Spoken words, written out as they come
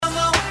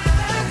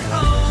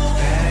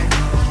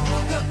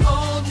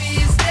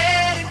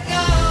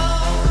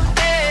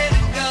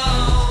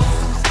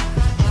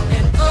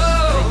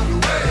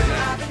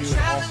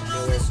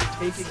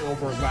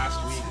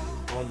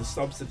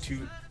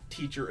substitute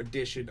teacher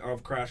edition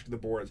of Crashing the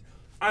Boards.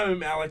 I'm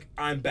Amit Mallik.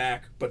 I'm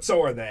back, but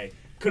so are they.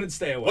 Couldn't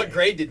stay away. What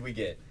grade did we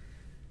get?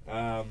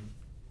 A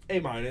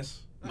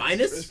minus.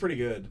 Minus? It's pretty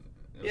good.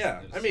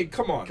 I mean,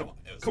 come on. It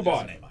was Come an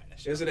on. A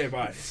minus. It was an A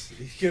minus.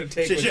 You're gonna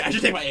take. I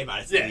should take my A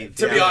minus. Yeah,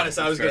 to be honest,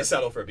 I was going to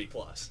settle for a B+.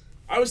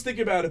 I was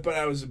thinking about it, but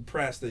I was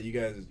impressed that you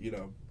guys,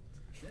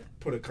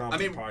 put a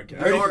competent podcast.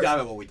 I already forgot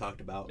about what we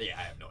talked about. Yeah,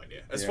 I have no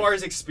idea. As far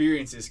as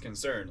experience is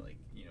concerned,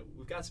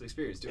 we've got some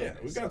experience doing this.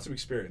 Yeah, we've got some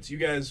experience. You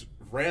guys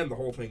ran the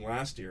whole thing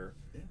last year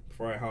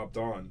before I hopped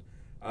on.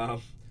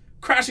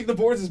 Crashing the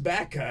Boards is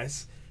back,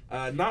 guys.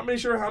 Not many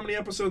sure how many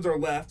episodes are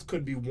left.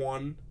 Could be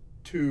 1,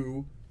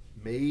 2,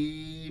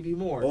 maybe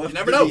more. Well, you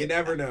never know. You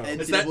never know.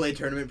 NCAA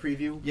tournament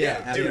preview.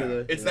 Yeah,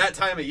 dude, it's that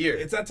time of year.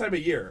 It's that time of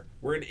year.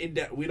 We're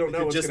we don't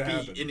know what's going to happen. It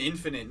could just be an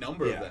infinite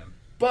number of them.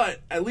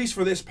 But at least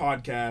for this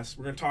podcast,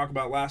 we're going to talk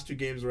about last 2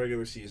 games of the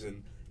regular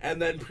season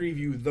and then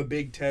preview the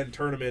Big Ten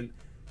tournament.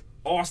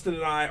 Austin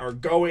and I are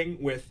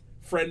going with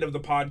friend of the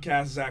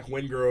podcast, Zach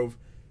Wingrove.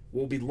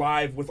 We'll be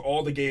live with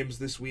all the games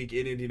this week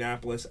in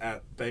Indianapolis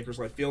at Bankers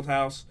Life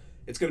Fieldhouse.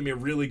 It's going to be a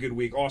really good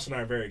week. Austin and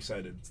I are very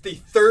excited. It's the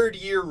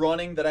 3rd year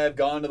running that I have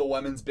gone to the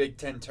Women's Big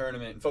Ten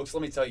tournament. And folks,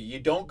 let me tell you, you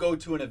don't go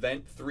to an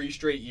event 3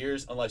 straight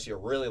years unless you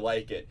really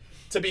like it.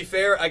 To be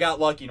fair, I got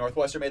lucky.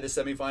 Northwestern made the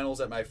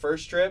semifinals at my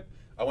first trip.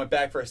 I went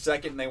back for a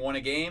second and they won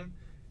a game.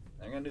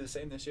 They're going to do the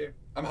same this year.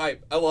 I'm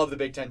hyped. I love the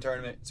Big Ten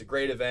tournament. It's a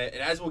great event.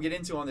 And as we'll get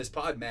into on this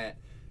pod, Matt,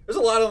 there's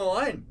a lot on the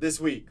line this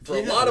week for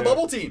a lot of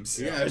bubble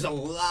teams. Yeah, there's a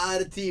lot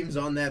of teams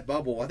on that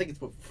bubble. I think it's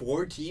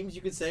 4 teams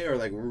you could say are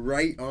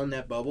right on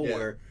that bubble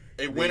where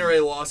a win or a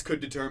loss could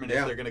determine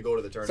if they're going to go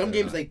to the tournament. Some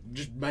games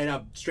just might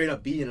not straight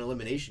up be an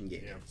elimination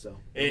game. Yeah. So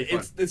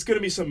it's going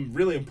to be some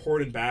really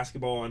important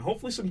basketball and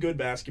hopefully some good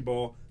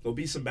basketball. There'll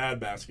be some bad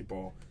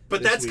basketball.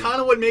 But that's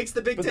kind of what makes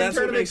the Big Ten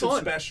tournament fun.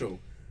 It special.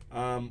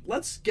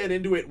 Let's get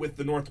into it with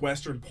the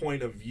Northwestern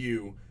point of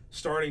view,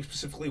 starting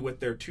specifically with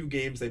their 2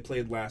 games they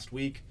played last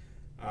week.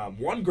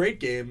 One great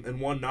game and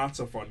one not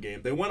so fun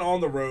game. They went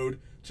on the road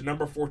to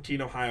number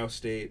 14 Ohio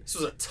State. This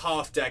was a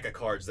tough deck of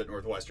cards that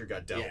Northwestern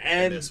got dealt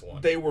in this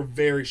one. They were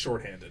very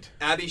shorthanded.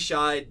 Abby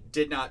Scheid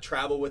did not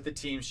travel with the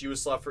team. She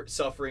was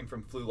suffering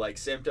from flu-like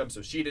symptoms,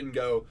 so she didn't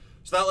go.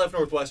 So that left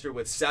Northwestern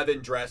with 7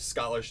 dressed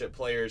scholarship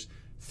players,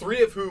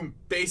 3 of whom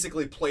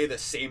basically play the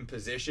same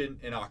position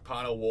in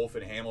Okpano, Wolf,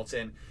 and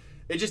Hamilton.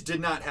 They just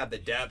did not have the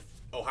depth.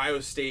 Ohio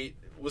State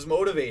was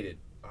motivated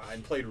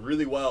and played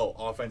really well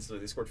offensively.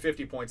 They scored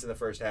 50 points in the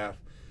first half.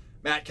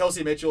 Matt,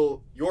 Kelsey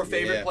Mitchell, your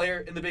favorite player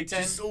in the Big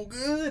Ten. She's so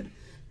good.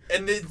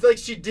 And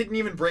she didn't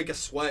even break a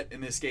sweat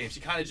in this game. She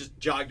kind of just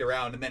jogged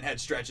around and then had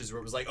stretches where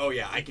it was like, oh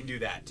yeah, I can do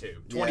that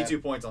too. 22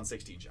 points on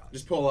 16 shots.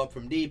 Just pull up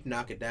from deep,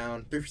 knock it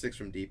down. 3 for 6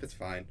 from deep. It's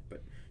fine.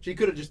 But she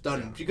could have just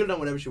done. She could have done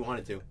whatever she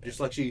wanted to. Just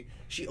like she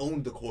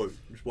owned the court.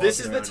 This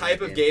is the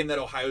type of game that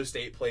Ohio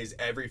State plays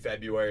every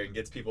February and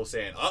gets people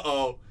saying,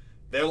 uh-oh,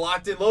 they're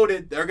locked and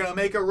loaded. They're going to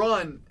make a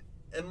run.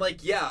 And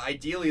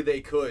ideally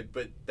they could,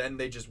 but then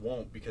they just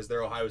won't because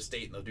they're Ohio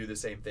State and they'll do the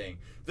same thing.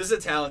 This is a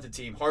talented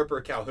team.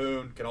 Harper,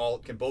 Calhoun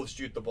can both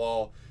shoot the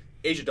ball.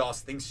 Asia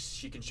Doss thinks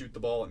she can shoot the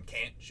ball and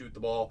can't shoot the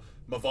ball.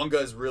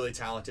 Mavunga is really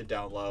talented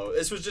down low.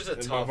 This was just a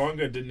tough.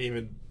 Mavunga didn't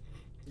even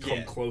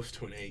come close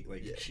to an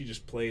 8. She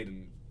just played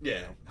and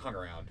hung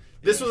around.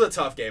 This was a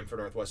tough game for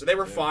Northwestern. They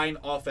were fine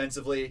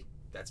offensively.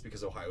 That's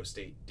because Ohio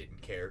State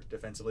didn't care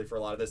defensively for a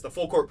lot of this. The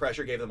full court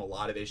pressure gave them a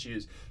lot of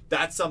issues.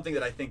 That's something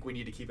that I think we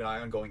need to keep an eye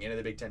on going into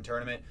the Big Ten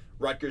tournament.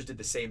 Rutgers did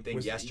the same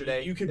thing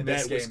yesterday. You can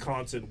bet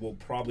Wisconsin will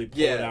probably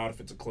pull it out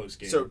if it's a close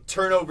game. So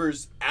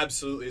turnovers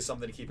absolutely is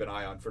something to keep an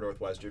eye on for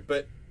Northwestern.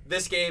 But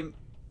this game,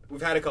 we've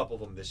had a couple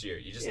of them this year.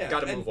 You just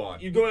got to move on.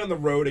 You're going on the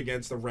road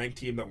against the ranked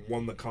team that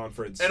won the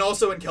conference. And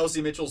also in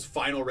Kelsey Mitchell's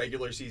final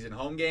regular season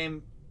home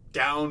game,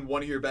 down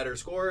one of your better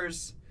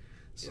scorers.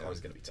 It's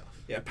always going to be tough.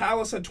 Yeah,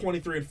 Palace had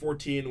 23 and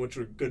 14, which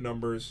were good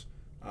numbers.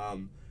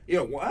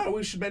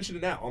 We should mention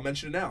it now. I'll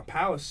mention it now.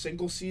 Palace,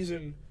 single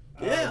season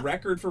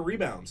record for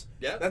rebounds.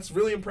 Yeah. That's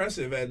really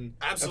impressive. And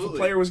absolutely, if a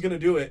player was going to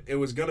do it, it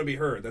was going to be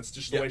her. That's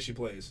just the way she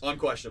plays.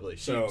 Unquestionably.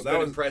 She's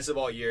been impressive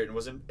all year and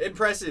was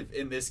impressive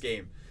in this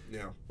game.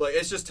 Yeah.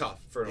 It's just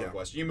tough for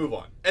Northwestern. You move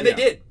on. And they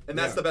did. And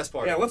that's the best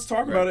part. Yeah, let's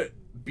talk about it.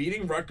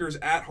 Beating Rutgers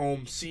at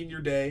home, senior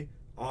day,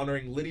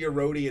 honoring Lydia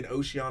Rhodey and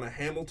Oceana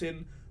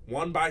Hamilton.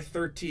 Won by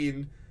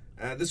 13.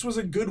 This was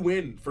a good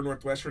win for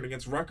Northwestern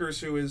against Rutgers,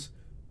 who is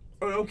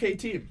an okay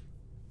team.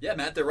 Yeah,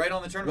 Matt, they're right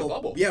on the tournament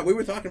bubble. Yeah, we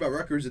were talking about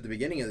Rutgers at the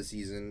beginning of the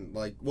season.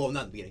 Not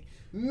the beginning.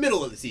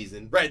 Middle of the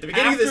season. Right, the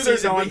beginning of the season.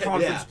 After their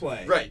non-conference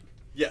play. Right,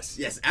 yes.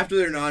 Yes, after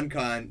their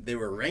non-con, they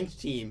were a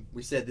ranked team.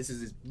 We said this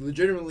is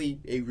legitimately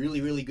a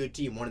really, really good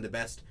team. One of the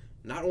best,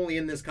 not only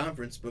in this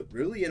conference, but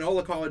really in all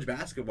of college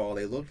basketball.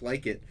 They looked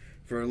like it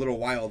for a little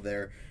while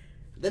there.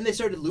 Then they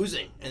started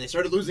losing, and they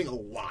started losing a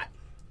lot.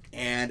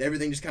 And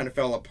everything just kind of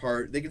fell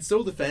apart. They could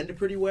still defend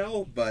pretty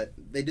well, but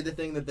they did the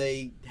thing that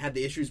they had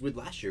the issues with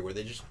last year, where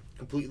they just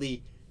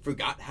completely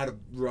forgot how to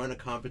run a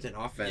competent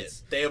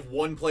offense. They have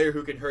one player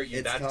who can hurt you.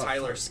 It's That's tough.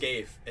 Tyler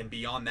Scaife. And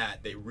beyond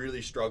that, they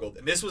really struggled.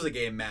 And this was a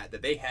game, Matt,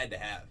 that they had to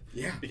have.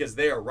 Yeah. Because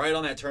they are right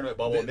on that tournament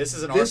bubble. And this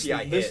is an RPI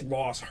hit. This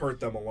loss hurt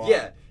them a lot.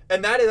 Yeah.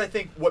 And that is, I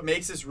think, what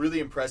makes this really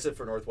impressive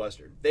for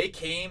Northwestern. They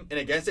came, and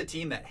against a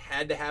team that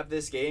had to have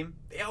this game,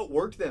 they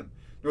outworked them.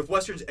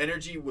 Northwestern's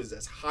energy was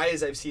as high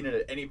as I've seen it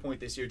at any point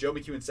this year. Joe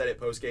McEwen said it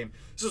post-game.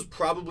 This was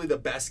probably the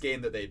best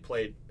game that they'd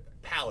played.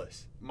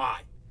 Palace,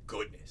 my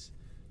goodness.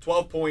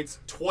 12 points,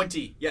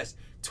 20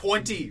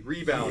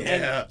 rebounds,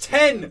 Yeah. and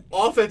 10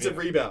 offensive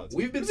rebounds.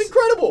 It's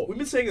incredible. We've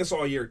been saying this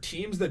all year.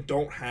 Teams that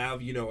don't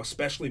have,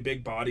 especially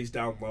big bodies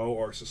down low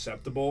are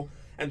susceptible.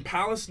 And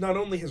Palace not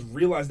only has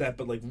realized that,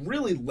 but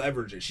really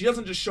leveraged it. She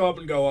doesn't just show up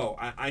and go, oh,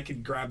 I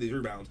can grab these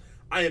rebounds.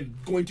 I am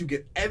going to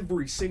get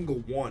every single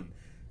one.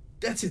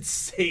 That's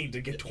insane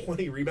to get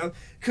 20 rebounds.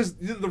 Because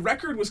the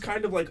record was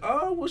kind of like,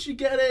 oh, will she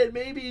get it?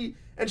 Maybe.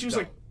 And she was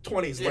like,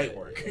 20 is light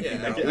work. Yeah,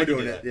 No, we're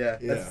doing it. Yeah.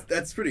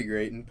 That's pretty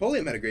great. And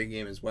Polium had a great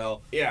game as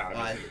well.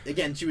 Yeah.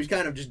 Again, she was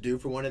kind of just due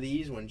for one of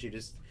these when she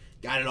just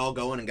got it all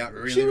going and got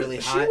really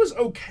hot. She was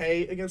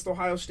okay against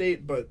Ohio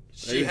State, but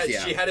she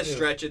had a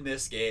stretch in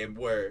this game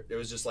where it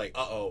was just like,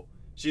 uh-oh,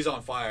 she's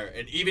on fire.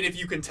 And even if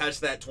you can touch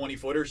that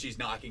 20-footer, she's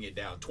knocking it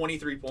down.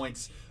 23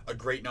 points, a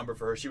great number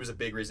for her. She was a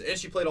big reason. And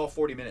she played all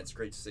 40 minutes.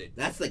 Great to see.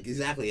 That's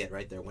exactly it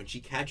right there. When she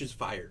catches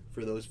fire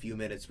for those few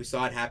minutes. We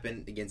saw it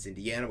happen against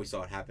Indiana. We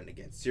saw it happen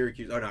against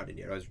Syracuse. Oh, not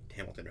Indiana. It was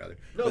Hamilton, rather.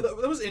 No, that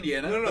was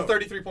Indiana. No. The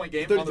 33-point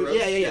game on the road.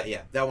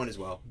 Yeah. That one as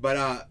well.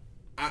 But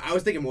I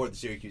was thinking more of the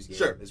Syracuse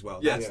game as well.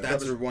 Yeah,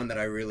 that's the one that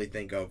I really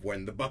think of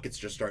when the buckets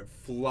just start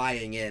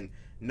flying in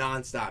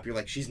nonstop. You're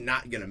like, she's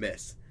not going to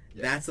miss.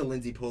 Yeah. That's the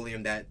Lindsey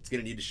Pulliam that's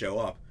going to need to show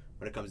up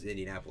when it comes to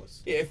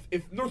Indianapolis. Yeah,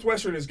 if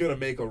Northwestern is going to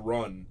make a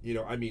run,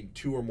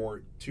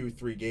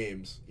 2-3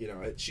 games,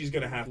 she's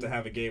going to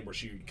have a game where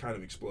she kind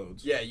of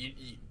explodes. Yeah,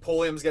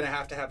 Pulliam's going to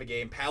have a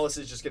game. Palace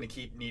is just going to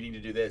keep needing to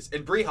do this.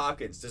 And Bree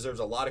Hopkins deserves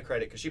a lot of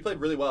credit because she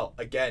played really well,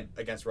 again,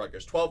 against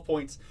Rutgers. 12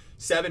 points,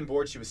 7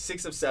 boards. She was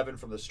 6 of 7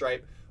 from the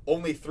stripe.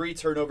 Only 3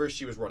 turnovers.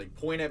 She was running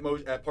point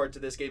at parts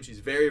of this game. She's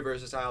very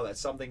versatile. That's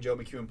something Joe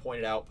McEwen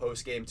pointed out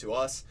post-game to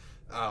us.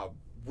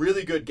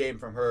 Really good game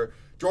from her.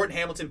 Jordan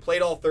Hamilton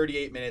played all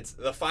 38 minutes.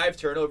 The 5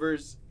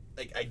 turnovers,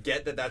 I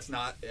get that that's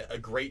not a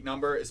great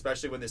number,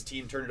 especially when this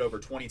team turned it over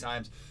 20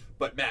 times.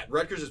 But, Matt,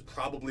 Rutgers is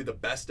probably the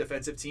best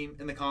defensive team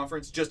in the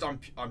conference, just on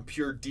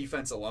pure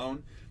defense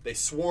alone. They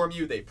swarm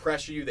you, they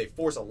pressure you, they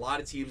force a lot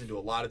of teams into a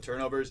lot of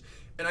turnovers.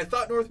 And I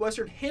thought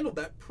Northwestern handled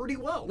that pretty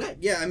well.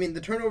 Yeah, the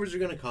turnovers are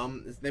going to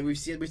come. We've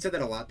said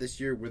that a lot this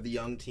year. We're the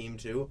young team,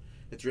 too.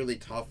 It's really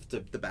tough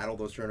to battle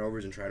those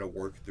turnovers and try to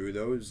work through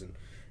those. And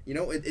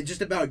it's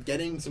just about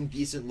getting some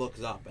decent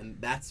looks up, and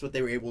that's what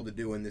they were able to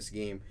do in this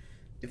game.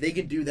 If they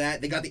can do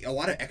that, they got a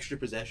lot of extra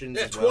possessions.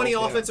 Yeah, as well. 20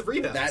 offensive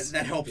rebounds.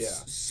 That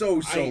helps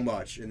so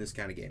much in this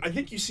kind of game. I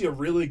think you see a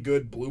really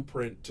good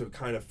blueprint to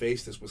kind of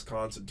face this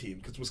Wisconsin team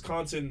because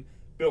Wisconsin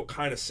built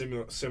kind of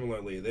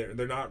similarly.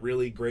 They're not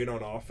really great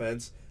on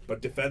offense,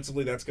 but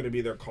defensively that's going to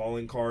be their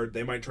calling card.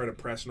 They might try to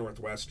press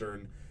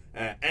Northwestern,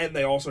 and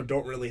they also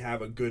don't really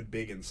have a good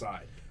big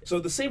inside. So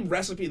the same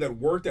recipe that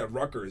worked at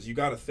Rutgers, you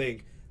got to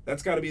think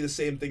that's got to be the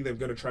same thing they're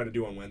going to try to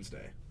do on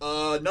Wednesday.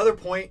 Another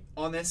point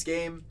on this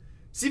game.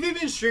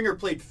 Vivian Stringer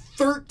played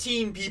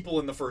 13 people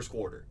in the first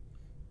quarter.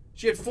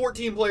 She had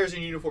 14 players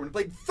in uniform and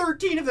played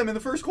 13 of them in the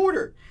first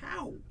quarter.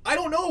 How? I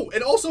don't know.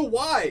 And also,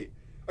 why?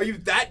 Are you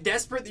that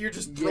desperate that you're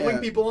just throwing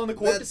people on the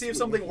court to see if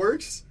something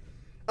works?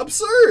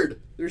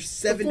 Absurd. There's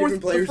 7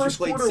 different players who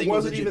played quarter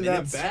wasn't even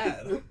minutes.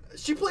 that bad.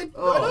 She played.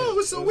 I know, it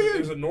was so weird.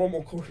 It was a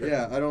normal quarter.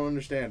 Yeah, I don't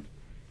understand.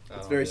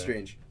 It's very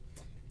strange.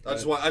 I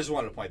just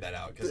wanted to point that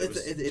out because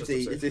it's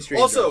a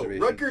strange also,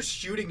 observation. Rutgers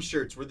shooting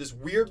shirts were this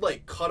weird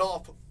cut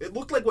off. It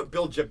looked like what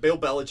Bill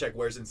Belichick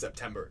wears in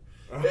September.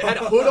 It had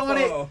a hood on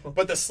it,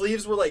 but the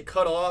sleeves were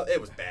cut off. It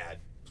was bad.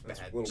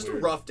 Just weird. A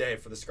rough day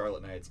for the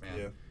Scarlet Knights, man.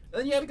 Yeah. And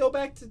then you had to go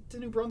back to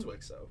New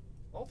Brunswick. So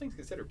all things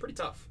considered, pretty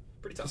tough.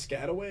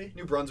 Piscataway,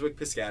 New Brunswick,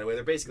 Piscataway.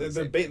 They're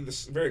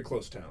basically very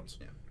close towns.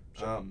 Yeah.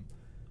 Sure.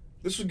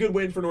 This was a good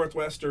win for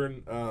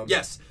Northwestern.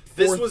 Yes.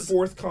 This was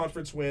fourth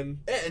conference win.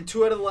 Yeah, and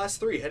 2 out of the last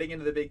 3 heading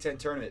into the Big Ten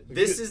tournament.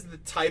 This is the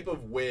type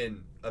of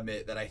win,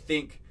 Amit, that I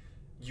think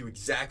you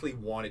exactly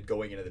wanted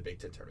going into the Big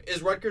Ten tournament.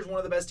 Is Rutgers one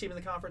of the best teams in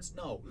the conference?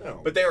 No.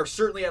 But they are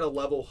certainly at a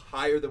level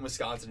higher than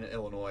Wisconsin and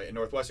Illinois. And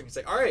Northwestern can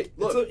say, all right,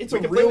 look, it's a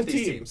real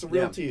team. It's a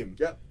real team.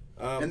 Yep.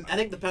 And I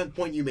think the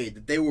point you made,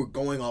 that they were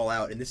going all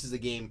out, and this is a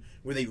game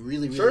where they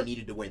really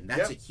needed to win.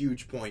 That's a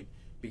huge point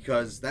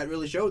because that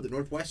really showed that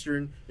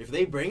Northwestern, if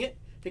they bring it,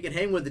 they can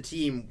hang with the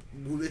team.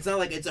 It's not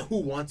like it's a who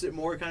wants it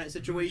more kind of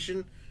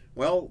situation.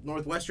 Well,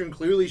 Northwestern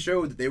clearly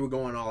showed that they were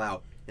going all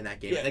out in that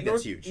game. I think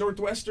that's huge.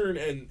 Northwestern,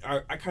 and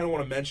I kind of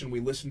want to mention,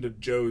 we listened to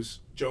Coach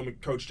Joe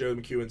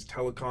McEwen's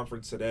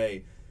teleconference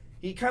today.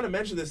 He kind of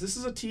mentioned this. This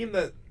is a team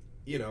that,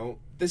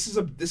 this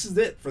is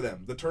it for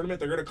them. The tournament,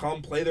 they're going to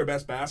come play their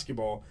best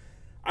basketball.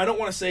 I don't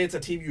want to say it's a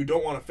team you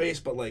don't want to face,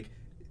 but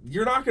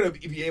you're not going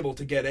to be able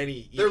to get an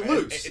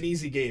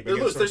easy game. They're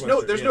loose.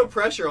 There's no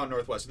pressure on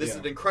Northwestern. This is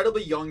an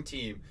incredibly young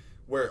team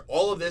where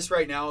all of this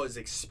right now is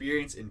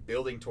experience in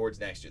building towards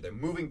next year. They're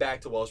moving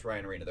back to Welsh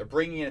Ryan Arena. They're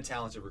bringing in a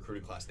talented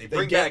recruiting class. They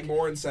bring get back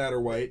more in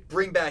Satterwhite.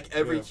 Bring back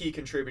every key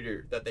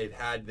contributor that they've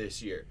had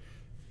this year.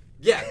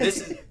 Yeah,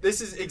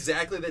 this is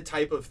exactly the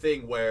type of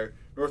thing where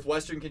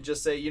Northwestern can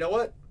just say, you know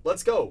what?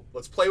 Let's go.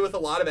 Let's play with a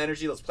lot of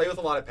energy. Let's play with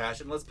a lot of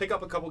passion. Let's pick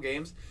up a couple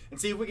games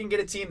and see if we can get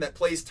a team that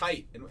plays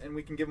tight and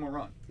we can give them a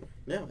run.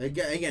 Yeah,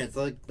 again, it's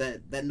like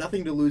that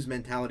nothing to lose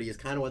mentality is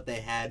kind of what they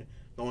had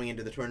going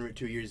into the tournament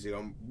 2 years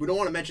ago. We don't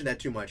want to mention that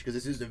too much because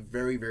this is a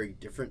very, very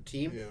different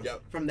team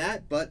from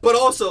that. But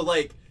also,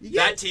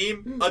 that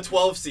team, a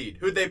 12 seed.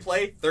 Who'd they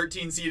play?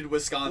 13 seeded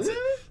Wisconsin.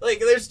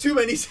 There's too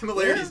many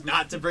similarities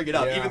not to bring it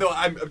up, even though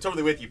I'm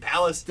totally with you.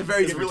 Palace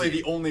is really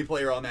the only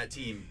player on that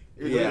team.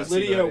 Yeah,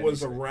 Lydia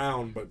was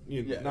around, but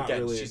not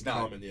again, really she's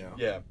common.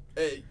 Yeah.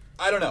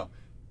 I don't know.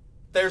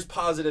 There's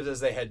positives as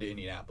they head to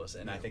Indianapolis,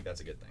 and I think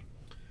that's a good thing.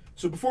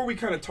 So before we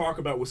kind of talk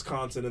about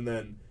Wisconsin and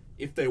then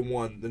if they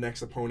won, the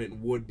next opponent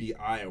would be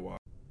Iowa.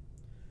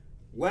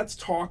 Let's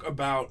talk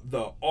about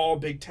the all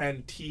Big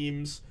Ten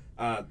teams,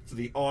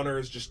 the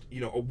honors, just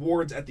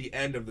awards at the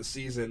end of the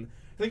season.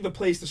 I think the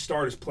place to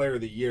start is Player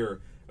of the Year.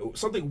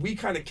 Something we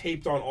kind of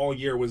caped on all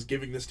year was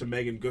giving this to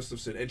Megan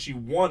Gustafson, and she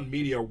won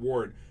Media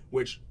Award,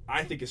 which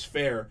I think is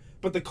fair.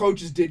 But the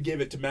coaches did give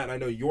it to Matt, and I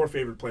know your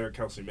favorite player,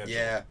 Kelsey Mitchell.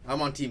 Yeah,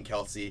 I'm on Team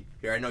Kelsey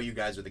here. I know you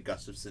guys are the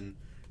Gustafson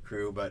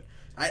crew, but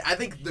I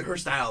think her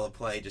style of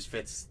play just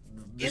fits.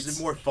 This is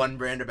a more fun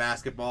brand of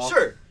basketball.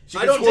 Sure.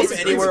 I don't it's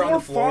anywhere on more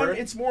the floor. Fun,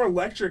 it's more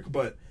electric,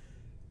 but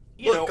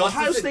Look,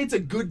 Ohio State's a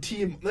good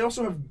team. They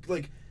also have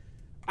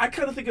I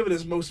kind of think of it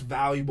as most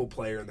valuable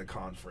player in the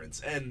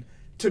conference, and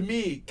to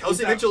me,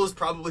 Kelsey Mitchell is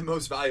probably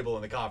most valuable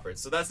in the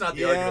conference, so that's not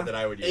the argument that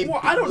I would use. Well,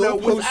 I don't know.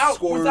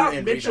 Without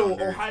Mitchell,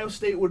 rebounder. Ohio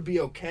State would be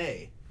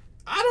okay.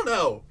 I don't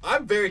know.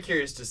 I'm very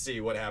curious to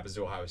see what happens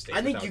to Ohio State.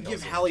 I think you without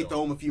give Kelsey Hallie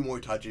Mitchell. Thome a few more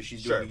touches.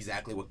 She's doing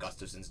exactly what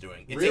Gustafson's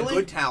doing. It's Really? a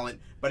good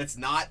talent, but it's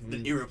not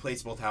an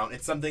irreplaceable talent.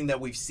 It's something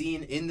that we've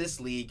seen in this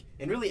league,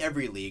 and really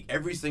every league,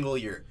 every single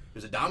year.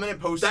 There's a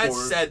dominant post That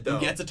scorer said, though,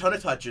 who gets a ton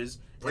of touches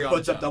and Breonna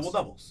puts up Jones.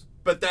 double-doubles.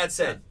 But that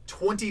said,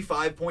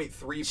 25.3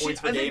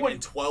 points per game and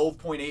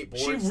 12.8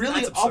 boards. She really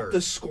that's absurd. upped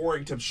the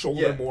scoring to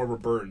shoulder more of a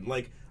burden.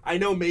 I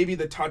know maybe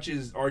the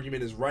touches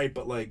argument is right,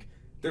 but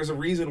there's a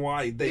reason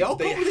why they all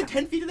go within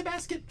 10 feet of the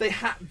basket. They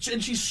have,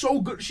 and she's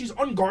so good. She's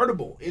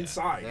unguardable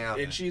inside,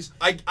 and she's.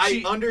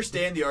 I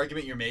understand the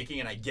argument you're making,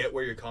 and I get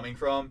where you're coming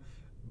from,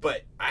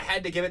 but I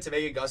had to give it to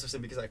Megan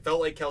Gustafson because I felt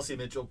like Kelsey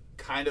Mitchell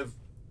kind of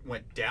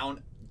went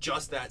down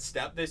just that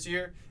step this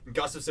year, and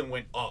Gustafson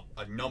went up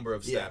a number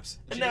of steps.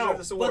 And she now deserved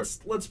this award.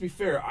 let's be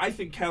fair. I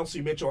think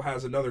Kelsey Mitchell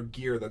has another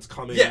gear that's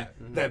coming.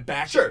 That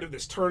back end of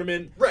this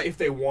tournament. Right. If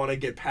they want to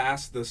get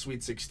past the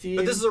Sweet 16.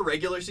 But this is a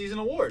regular season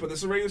award.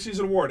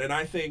 And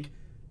I think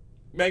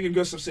Megan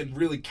Gustafson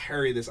really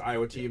carried this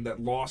Iowa team that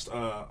lost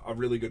a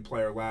really good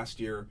player last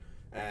year.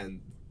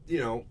 And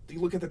you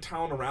look at the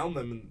talent around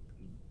them, and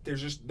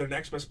there's just their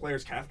next best player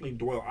is Kathleen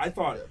Doyle. I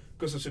thought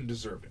Gustafson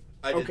deserved it.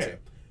 I did too.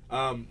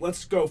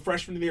 Let's go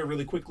freshman of the year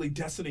really quickly.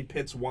 Destiny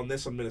Pitts won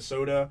this on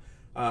Minnesota.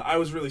 I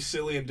was really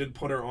silly and didn't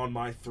put her on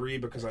my 3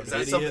 because I'm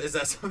an idiot. Is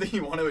that something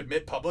you want to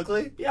admit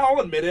publicly? Yeah, I'll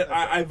admit it. Okay.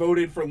 I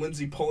voted for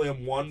Lindsey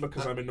Pulliam 1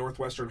 because I'm a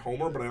Northwestern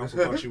homer, but I also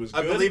thought she was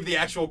good. I believe the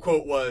actual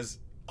quote was,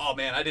 "Oh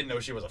man, I didn't know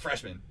she was a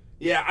freshman."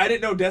 Yeah, I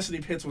didn't know Destiny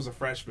Pitts was a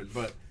freshman,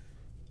 but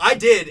I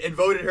did and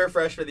voted her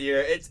freshman of the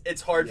year.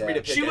 It's hard for me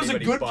to pick. She was a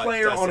good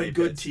player on a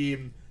good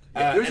team.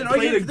 There's an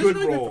argument, played a good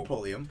role for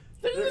Pulliam.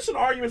 There's an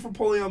argument for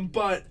Pulliam,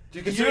 but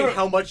considering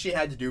how much she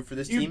had to do for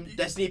this team,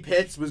 Destiny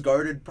Pitts was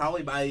guarded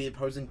probably by the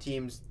opposing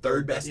team's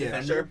third best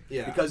defender.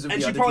 Yeah. Because of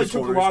and the she other probably two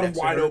took a lot of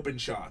wide open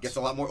shots. Gets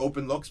a lot more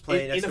open looks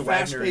playing next in to a Wagner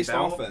and fast-paced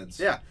Bell. offense.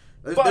 Yeah.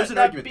 But there's an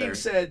that argument being there.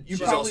 said,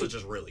 she's also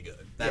just really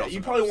good. You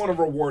probably want to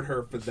reward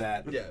her for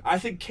that. Yeah. I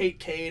think Kate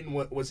Kane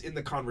was in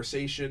the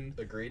conversation.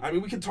 Agreed. I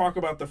mean, we can talk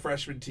about the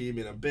freshman team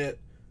in a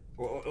bit.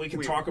 We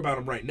can talk about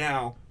them right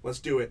now. Let's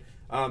do it.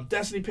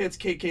 Destiny Pitts,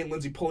 Kate Kane,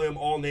 Lindsey Pulliam,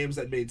 all names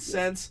that made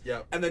sense.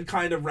 Yep. And then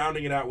kind of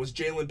rounding it out was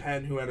Jalen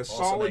Penn, who had a Also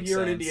solid makes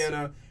year in sense.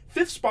 Indiana.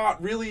 5th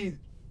spot, really,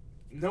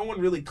 no one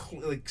really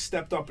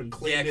stepped up and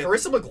claimed it.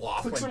 Carissa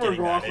McLaughlin.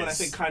 I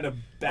think, kind of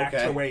backed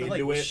her way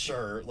into it.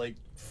 Sure,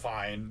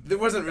 fine. There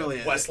wasn't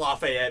really West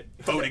Lafayette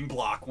voting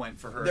block went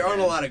for her. There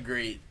aren't a lot of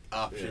great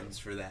options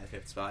for that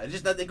 5th spot. It's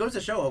just that it goes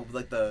to show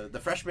the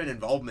freshman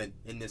involvement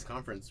in this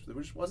conference. There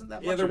just wasn't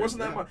that much. Yeah, there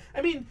wasn't that much.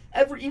 I mean,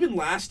 even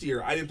last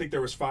year, I didn't think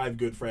there was 5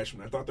 good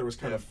freshmen. I thought there was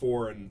kind of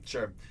 4 and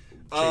sure.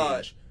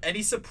 change.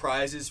 Any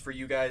surprises for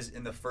you guys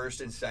in the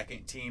first and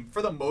second team?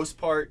 For the most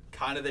part,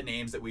 kind of the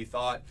names that we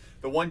thought.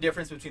 The one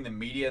difference between the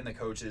media and the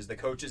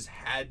coaches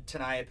had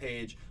Tania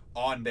Page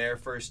on their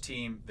first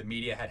team. The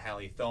media had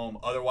Hallie Thome.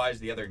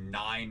 Otherwise, the other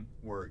 9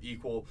 were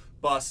equal.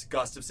 Buss,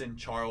 Gustafson,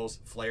 Charles,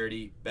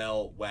 Flaherty,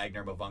 Bell,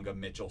 Wagner, Mavunga,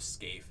 Mitchell,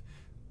 Scaife.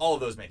 All of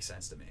those make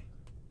sense to me.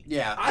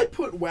 Yeah. I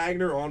put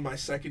Wagner on my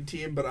second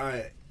team, but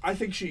I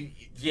think she.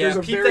 Yeah, there's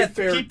a very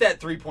fair. keep that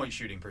 3-point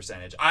shooting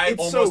percentage. I It's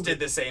almost so did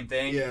the same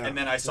thing, Yeah. and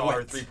then I saw her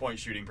What? 3-point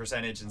shooting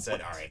percentage and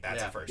said, "All right,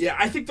 that's a first." Yeah,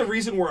 I think the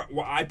reason what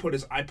I put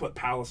is I put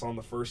Palace on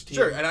the first team.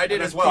 Sure, and I did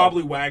that's as well.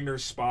 Probably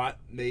Wagner's spot,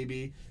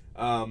 maybe.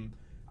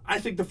 I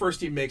think the first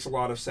team makes a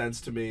lot of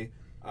sense to me.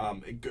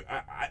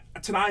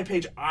 Tanaya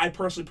Page, I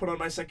personally put on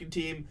my second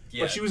team,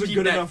 Yeah, but she was a keep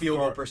good that enough field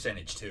goal guard.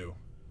 percentage too.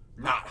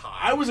 Not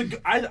high.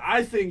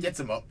 I think Gets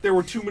him up. there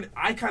were too many.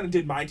 I kind of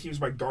did my teams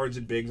by guards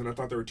and bigs, and I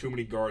thought there were too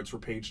many guards for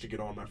Page to get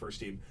on my first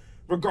team.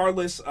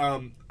 Regardless,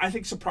 I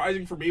think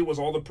surprising for me was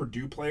all the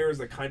Purdue players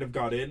that kind of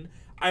got in.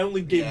 I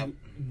only gave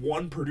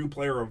one Purdue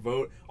player a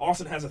vote.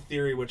 Austin has a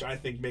theory which I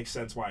think makes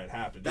sense why it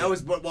happened. That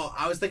was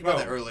I was thinking about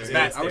that earlier. It's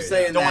Matt's I was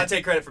theory. saying Don't that. want to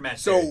take credit for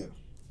Matt's So, theory.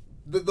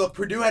 look,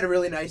 Purdue had a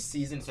really nice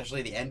season, especially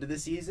at the end of the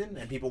season,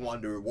 and people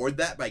wanted to reward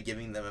that by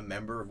giving them a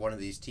member of one of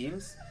these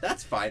teams.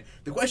 That's fine.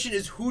 The question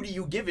is, who do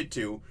you give it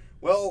to?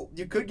 Well,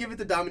 you could give it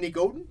to Dominique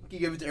Oden. You could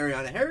give it to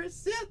Ariana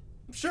Harris. Yeah,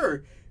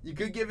 sure. You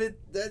could give it.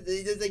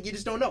 You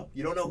just don't know.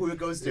 You don't know who it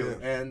goes to,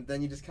 and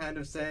then you just kind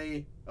of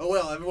say, "Oh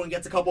well, everyone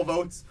gets a couple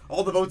votes.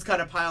 All the votes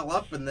kind of pile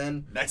up, and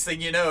then Next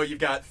thing you know, you've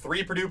got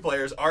 3 Purdue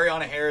players: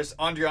 Ariana Harris,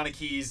 Andriana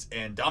Keys,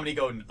 and Dominique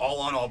Oden, all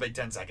on all Big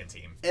Ten second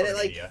team. And for it,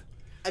 like, media.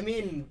 I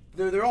mean,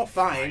 they're all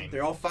fine. Fine.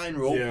 They're all fine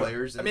role Yeah.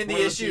 players. And I mean, it's the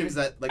one of those issue- teams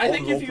that like I all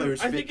think the role if you,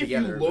 players I fit think if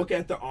together. you look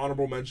at the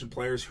honorable mention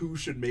players who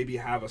should maybe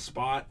have a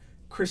spot,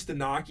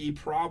 Kristanaki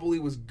probably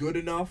was good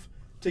enough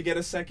to get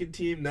a second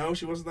team. No,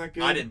 she wasn't that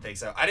good. I didn't think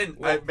so. I didn't.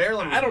 Well,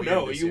 Maryland. Was I don't weird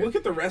know. this You year. look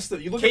at the rest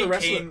of. You look Kate at the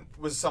rest Kane of.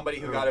 was somebody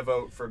who got a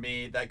vote for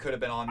me. That could have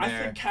been on I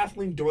there. think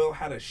Kathleen Doyle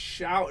had a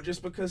shout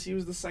just because he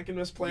was the second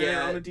best player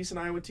Yeah. on a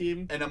decent Iowa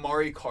team. And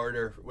Amari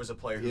Carter was a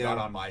player who Yeah. got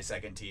on my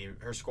second team.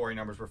 Her scoring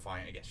numbers were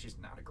fine. Again, she's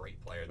not a great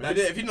player. If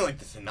you didn't like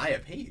the Tanaya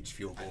Page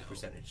field goal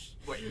percentage.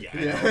 Well, yeah, I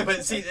Yeah. know.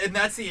 But see, and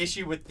that's the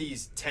issue with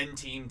these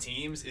 10-team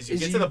teams is you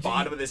get to the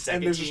bottom of the second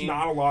and there's team. just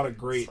not a lot of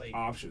great it's like,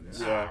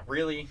 options.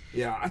 Really?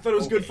 Yeah, I thought it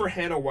was good Okay. for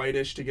Hannah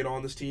Whitish to get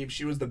on this team.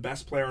 She was the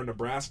best player in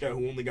Nebraska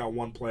who only got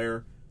one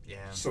player, Yeah.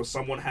 so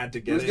someone had to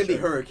It get was it. gonna be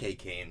Hurricane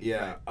Kane.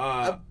 Yeah.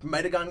 I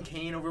might have gone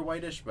Kane over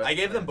Whitish, but I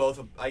gave them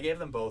both. I gave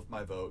them both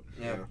my vote.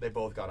 Yeah. They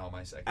both got on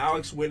my second.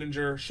 Alex team.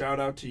 Whittinger,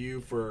 shout out to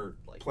you for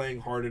Like-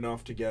 playing hard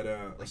enough to get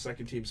a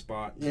second team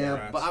spot. Yeah,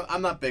 Congrats. but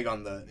I'm not big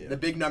on the Yeah.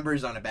 big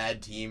numbers on a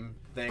bad team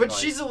thing. But like,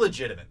 she's a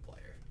legitimate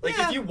player. Like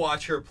Yeah. if you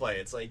watch her play,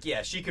 it's like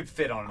she could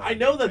fit on. I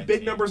know another that big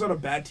team. numbers on a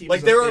bad team. Like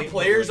is a there are thing, but,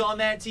 players like, on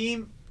that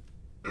team.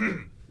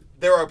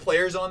 There are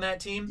players on that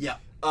team. Yeah.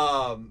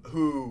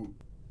 Who,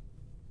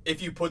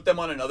 if you put them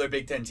on another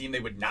Big Ten team, they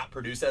would not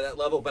produce at that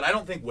level. But I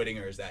don't think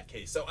Whittinger is that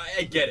case. So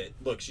I get it.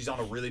 Look, she's on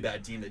a really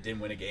bad team that didn't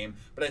win a game,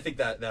 but I think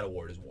that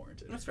award is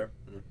warranted. That's fair.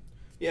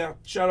 Yeah,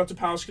 shout out to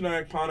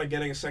Pauskina Ekpana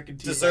getting a second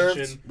team Deserved.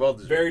 mention. Well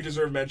deserved. Very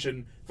deserved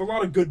mention. There's a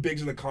lot of good bigs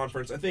in the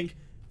conference. I think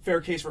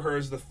fair case for her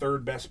is the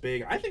third best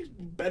big. I think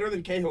better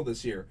than Cahill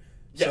this year.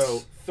 Yes. So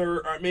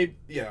third, maybe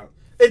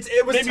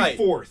It was maybe tight.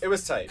 fourth. It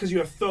was tight. because you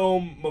have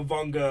Thome,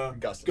 Mavunga,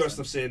 Gustafson.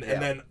 Gustafson, Yeah.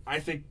 and then I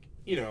think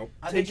I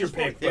take think your she's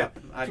pick. fourth, yeah.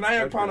 But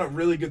Kanaya I'd Ekpana, agree.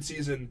 really good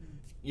season.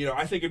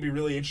 I think it'd be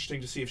really interesting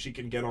to see if she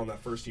can get on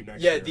that first team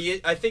next Yeah, year.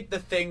 I think the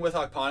thing with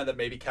Akpana that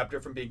maybe kept her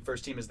from being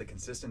first team is the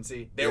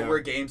consistency. There Yeah. were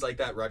games like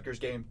that Rutgers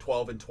game,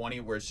 12 and 20,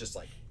 where it's just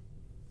like,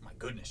 my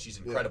goodness, she's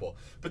incredible.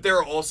 But there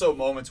are also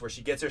moments where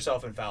she gets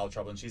herself in foul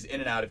trouble and she's in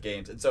and out of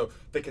games. And so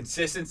the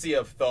consistency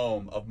of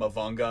Thome, of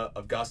Mavunga,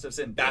 of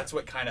Gustafson, that's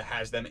what kind of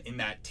has them in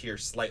that tier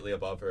slightly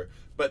above her.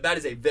 But that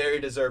is a very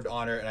deserved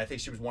honor, and I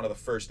think she was one of the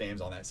first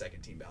names on that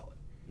second team ballot.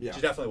 Yeah.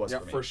 She definitely was Yeah,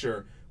 for me. for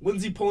sure.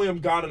 Lindsey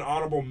Pulliam got an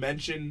honorable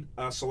mention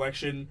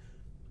selection.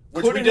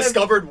 Which we Couldn't have-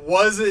 discovered,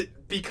 was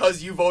it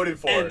because you voted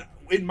for and it?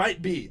 it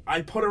might be.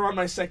 I put her on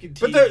my second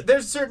team. But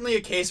there's certainly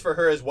a case for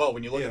her as well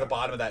when you look Yeah. at the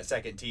bottom of that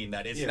second team,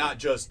 that it's Yeah. not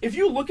just... If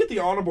you look at the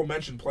honorable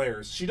mention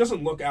players, she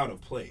doesn't look out of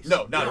place.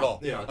 No, not at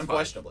all. Yeah, it's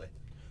unquestionably.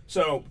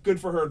 So good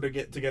for her to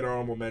get an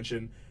honorable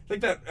mention. I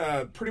think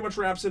that pretty much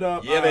wraps it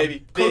up. Yeah,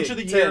 baby. Coach Big of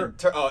the Ten. year.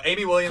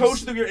 Amy Williams. Coach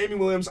of the year, Amy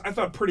Williams. I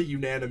thought pretty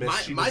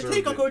unanimous. She My deserved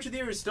take on it. Coach of the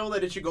Year is still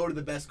that it should go to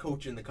the best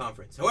coach in the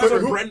conference. So However,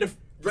 Brenda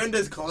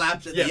Brenda's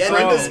collapsed at Yeah, the end.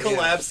 Brenda's of it.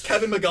 collapsed.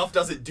 Kevin McGuff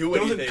doesn't do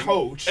Doesn't anything.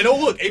 coach. And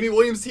look, Amy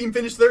Williams' team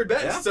finished third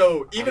best. Yeah.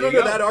 So even There you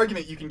under go. that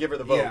argument, you can give her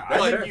the vote. Yeah, I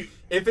But think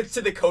if it's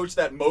to the coach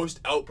that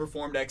most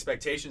outperformed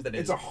expectations, then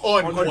It's it's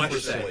 100%,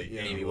 unquestionably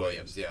yeah. Amy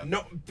Williams. Yeah.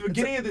 No, the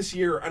beginning of this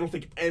year, I don't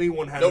think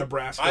anyone had Nope.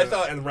 Nebraska I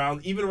thought-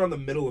 and even around the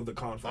middle of the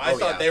conference. I Oh,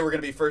 thought yeah. they were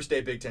going to be first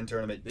day Big Ten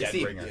tournament They dead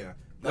seem- ringer. Yeah.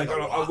 Like Like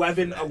a an lot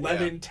 11, for that,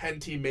 11 10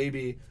 team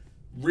maybe.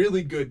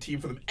 Really good team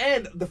for them.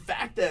 And the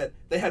fact that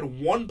they had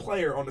one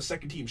player on the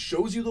second team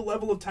shows you the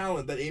level of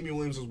talent that Amy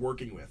Williams was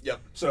working with. Yep.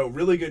 So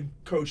really good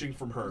coaching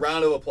from her.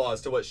 Round of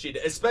applause to what she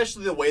did,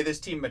 especially the way this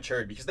team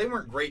matured, because they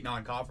weren't great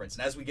non-conference.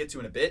 And as we get to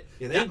in a bit,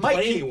 Yeah, they that didn't might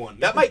play keep, anyone.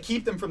 that might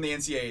keep them from the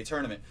NCAA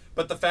tournament.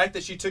 But the fact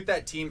that she took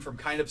that team from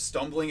kind of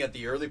stumbling at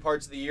the early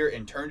parts of the year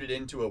and turned it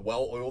into a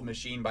well-oiled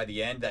machine by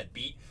the end that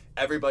beat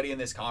everybody in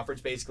this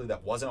conference, basically,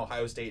 that wasn't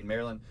Ohio State and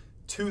Maryland.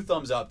 2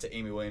 thumbs up to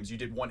Amy Williams. You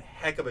did one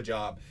heck of a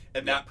job,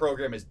 and that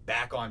program is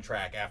back on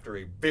track after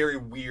a very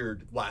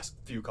weird last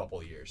few couple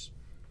of years.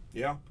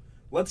 Yeah.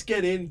 let's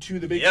get into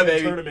the Big Yeah, Ten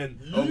baby.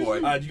 tournament. Oh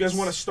boy. Do you guys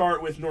want to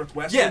start with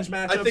Northwestern's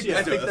matchups? I think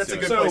that's a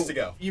good place to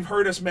go. You've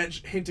heard us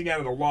hinting at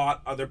it a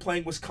lot. They're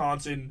playing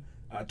Wisconsin,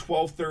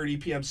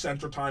 12:30 p.m.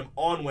 Central Time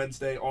on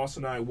Wednesday.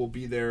 Austin and I will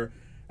be there.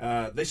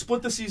 They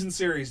split the season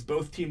series.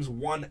 Both teams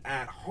won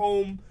at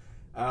home.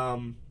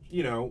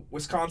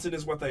 Wisconsin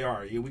is what they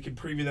are. We can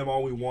preview them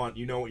all we want.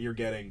 You know what you're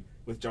getting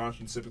with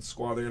Jonathan Sippitt's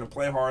squad. They're going to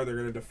play hard. They're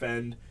going to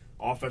defend.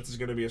 Offense is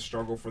going to be a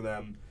struggle for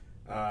them.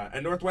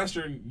 And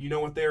Northwestern, you know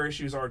what their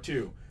issues are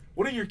too.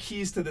 What are your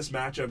keys to this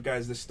matchup,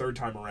 guys, this third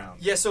time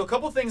around? Yeah, so a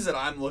couple things that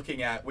I'm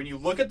looking at. When you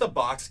look at the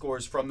box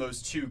scores from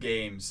those two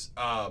games,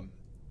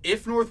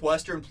 if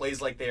Northwestern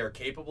plays like they are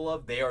capable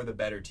of, they are the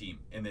better team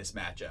in this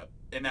matchup.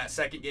 In that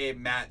second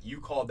game, Matt, you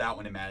called that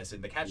one in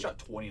Madison. The Cats shot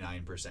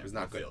 29%. It was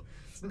not good.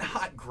 It's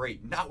not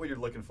great. Not what you're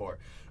looking for.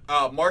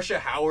 Marcia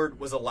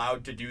Howard was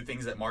allowed to do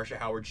things that Marcia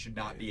Howard should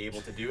not be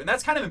able to do. And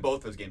that's kind of in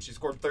both those games. She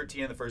scored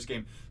 13 in the first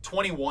game,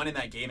 21 in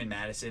that game in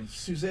Madison.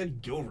 Suzanne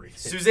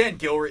Gilreath.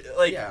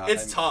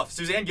 It's tough.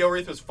 Suzanne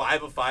Gilreath was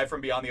 5 of 5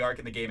 from beyond the arc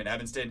in the game in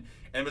Evanston,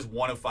 and was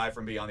 1 of 5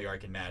 from beyond the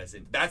arc in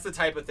Madison. That's the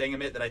type of thing,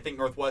 Amit, that I think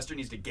Northwestern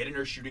needs to get in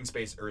her shooting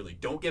space early.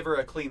 Don't give her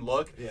a clean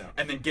look,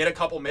 and then get a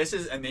couple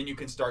misses, and then you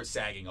can start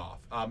sagging off.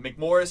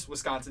 McMorris,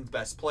 Wisconsin's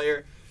best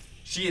player.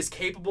 She is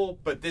capable,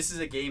 but this is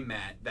a game,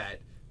 Matt,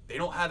 that they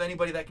don't have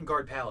anybody that can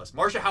guard Palace.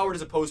 Marcia Howard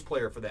is a post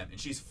player for them,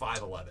 and she's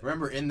 5'11".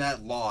 Remember, in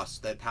that loss,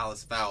 that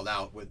Palace fouled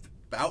out with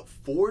about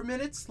 4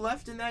 minutes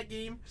left in that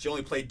game. She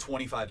only played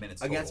 25 minutes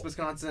total. Against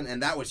Wisconsin,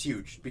 and that was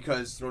huge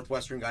because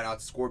Northwestern got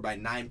outscored by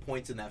 9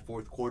 points in that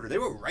fourth quarter. They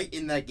were right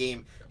in that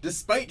game,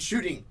 despite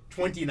shooting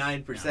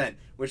 29%,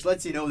 which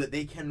lets you know that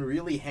they can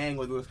really hang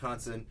with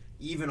Wisconsin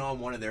even on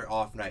one of their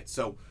off nights.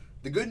 So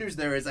the good news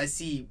there is I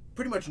see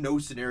pretty much no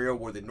scenario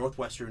where the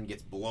Northwestern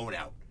gets blown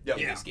out in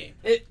this game.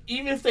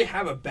 Even if they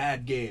have a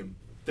bad game,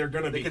 they're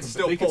going to be.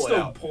 They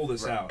can pull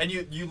this out. And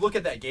you look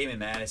at that game in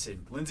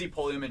Madison. Lindsey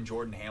Pulliam and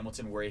Jordan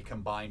Hamilton were a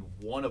combined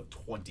 1 of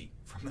 20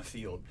 from the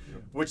field,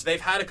 which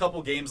they've had a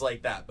couple games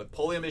like that. But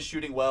Pulliam is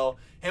shooting well.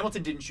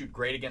 Hamilton didn't shoot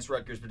great against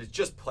Rutgers, but is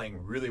just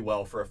playing really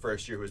well for a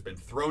first year who has been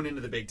thrown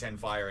into the Big Ten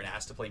fire and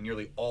asked to play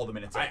nearly all the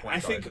minutes at point guard. I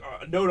think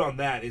a note on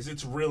that is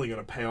it's really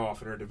going to pay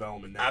off in her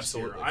development next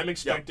year. I'm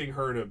expecting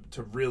her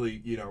to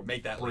really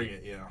make that bring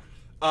lead.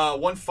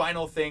 One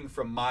final thing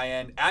from my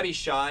end. Abby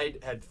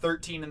Scheid had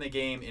 13 in the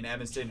game in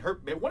Evanston.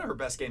 One of her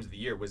best games of the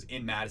year was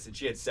in Madison.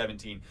 She had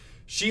 17.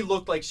 She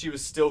looked like she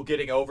was still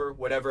getting over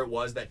whatever it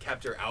was that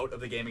kept her out of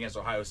the game against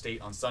Ohio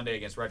State on Sunday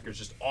against Rutgers,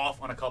 just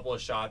off on a couple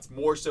of shots,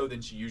 more so than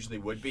she usually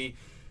would be.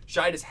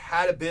 Scheid has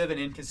had a bit of an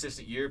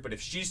inconsistent year, but if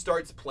she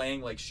starts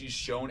playing like she's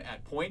shown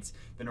at points,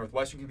 then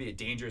Northwestern can be a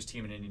dangerous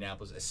team in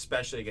Indianapolis,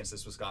 especially against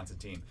this Wisconsin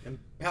team. And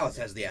Palace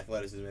has the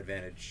athleticism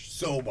advantage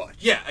so much.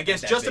 Yeah,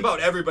 against just about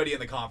everybody in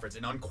the conference,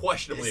 and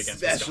unquestionably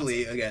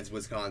especially against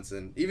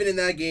Wisconsin. Even in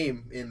that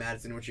game in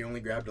Madison, when she only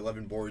grabbed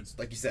 11 boards,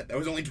 like you said, that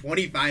was only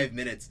 25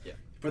 minutes. Yeah.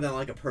 For that,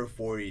 like a per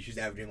 40, she's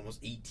averaging almost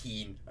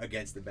 18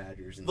 against the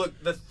Badgers. And look,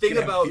 the thing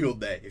about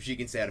field day if she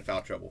can stay out of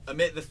foul trouble.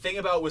 Amit, the thing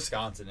about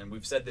Wisconsin, and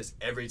we've said this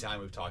every time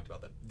we've talked about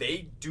them,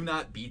 they do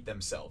not beat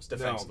themselves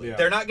defensively. No, yeah.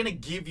 They're not going to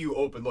give you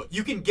open looks.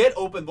 You can get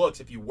open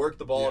looks if you work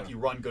the ball, if you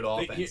run good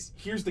offense.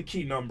 Here's the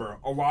key number: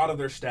 a lot of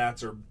their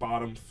stats are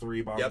bottom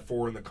 3, bottom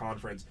 4 in the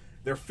conference.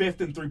 They're 5th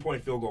in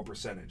 3-point field goal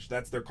percentage.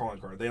 That's their calling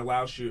card. They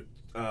allow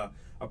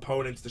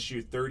opponents to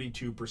shoot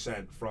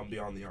 32% from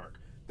beyond the arc.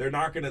 They're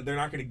not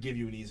gonna give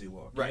you an easy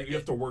look. Right. You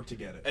have to work to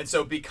get it. And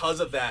so because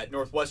of that,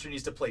 Northwestern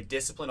needs to play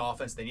disciplined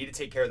offense. They need to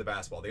take care of the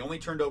basketball. They only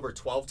turned over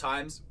 12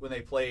 times when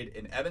they played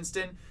in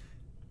Evanston.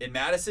 In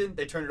Madison,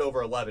 they turned it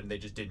over 11. They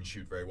just didn't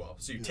shoot very well.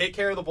 So you take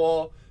care of the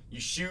ball,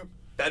 you shoot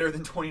better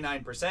than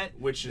 29%,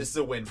 which is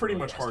a win. Pretty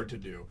much hard to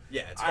do.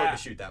 Yeah, it's hard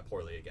to shoot that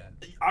poorly again.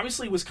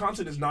 Obviously,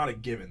 Wisconsin is not a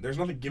given. There's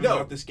nothing given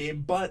about this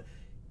game, but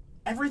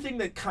everything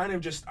that kind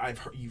of just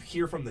you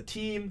hear from the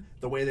team,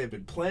 the way they've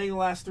been playing the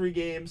last 3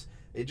 games.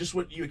 It's just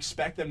what you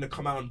expect them to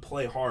come out and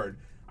play hard.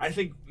 I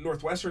think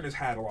Northwestern has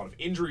had a lot of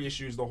injury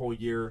issues the whole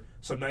year.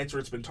 Some nights where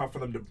it's been tough for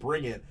them to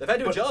bring it. They've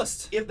had to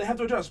adjust. If they have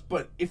to adjust,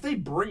 but if they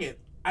bring it,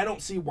 I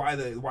don't see why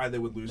they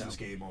would lose this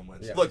game on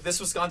Wednesday. Yeah. Look, this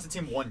Wisconsin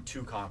team won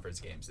 2 conference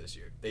games this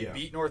year. They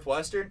beat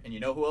Northwestern, and you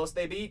know who else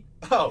they beat?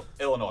 Oh,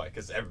 Illinois,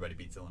 because everybody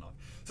beats Illinois.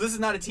 So this is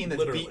not a team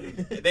that's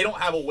beaten. They don't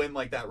have a win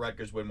like that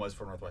Rutgers win was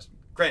for Northwestern.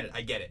 Granted,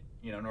 I get it.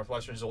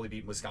 Northwestern has only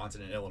beaten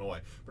Wisconsin and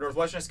Illinois. But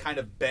Northwestern has kind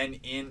of been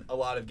in a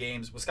lot of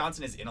games.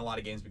 Wisconsin is in a lot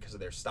of games because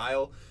of their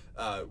style.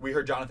 We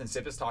heard Jonathan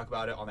Sippitt's talk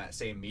about it on that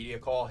same media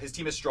call. His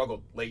team has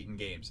struggled late in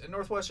games. And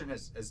Northwestern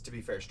has to be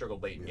fair,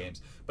 struggled late in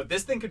games. But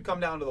this thing could come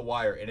down to the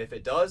wire. And if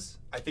it does,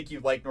 I think you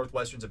like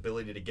Northwestern's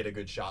ability to get a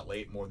good shot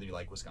late more than you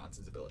like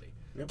Wisconsin's ability.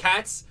 Yep.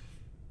 Cats,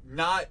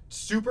 not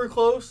super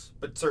close,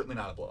 but certainly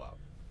not a blowout.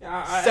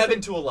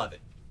 7-11.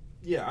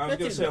 Yeah, I was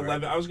going to say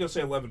 11. I was going to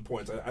say 11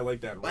 points. I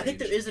like that range. I think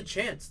there is a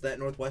chance that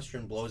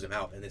Northwestern blows them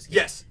out in this game.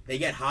 Yes. They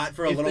get hot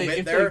for a little bit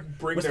if there. they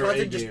bring Wisconsin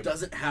their just A-game.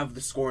 doesn't have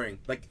the scoring.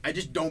 Like, I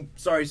just don't.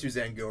 Sorry,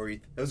 Suzanne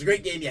Gorey. That was a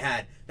great game you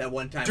had that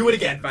one time. Do it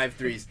again. 5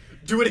 threes.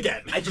 Do it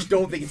again. I just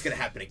don't think it's going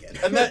to happen again.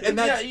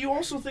 Yeah, you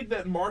also think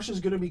that Marsh is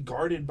going to be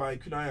guarded by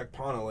Kunayak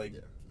Pana. Like,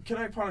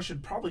 Kunayak Pana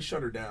should probably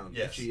shut her down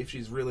if she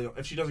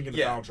doesn't get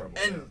into foul trouble.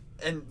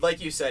 And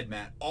like you said,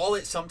 Matt, all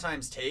it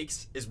sometimes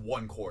takes is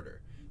one quarter.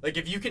 Like,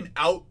 if you can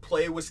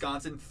outplay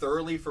Wisconsin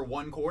thoroughly for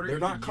one quarter, they're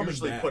not you coming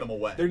usually back. put them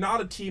away. They're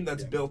not a team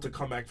that's built to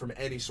come back from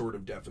any sort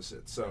of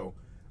deficit. So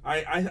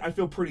I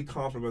feel pretty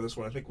confident about this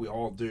one. I think we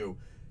all do.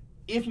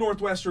 If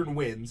Northwestern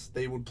wins,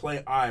 they would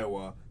play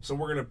Iowa. So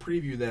we're going to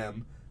preview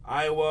them.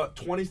 Iowa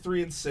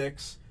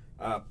 23-6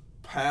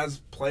 has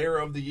Player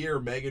of the Year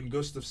Megan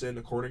Gustafson,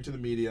 according to the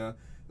media.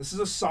 This is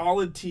a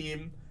solid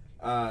team.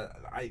 Are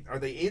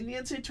they in the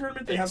NCAA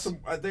tournament? They have some.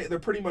 They're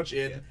pretty much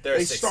in. Yeah,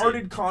 they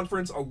started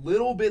conference a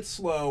little bit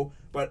slow,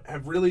 but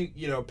have really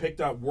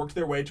picked up, worked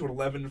their way to an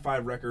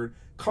 11-5 record.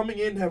 Coming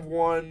in, have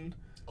won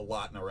a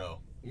lot in a row.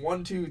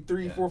 1, 2,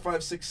 3, 4,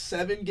 5, 6,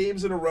 7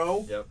 games in a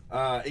row.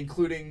 Yep.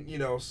 Including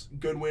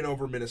good win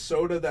over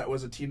Minnesota. That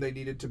was a team they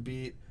needed to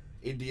beat.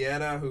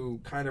 Indiana, who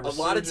kind of a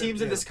lot of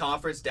teams in this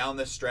conference down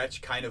this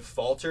stretch kind of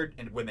faltered,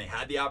 and when they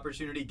had the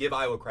opportunity, give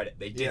Iowa credit.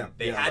 They didn't.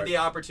 They had the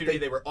opportunity.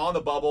 They were on the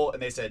bubble, and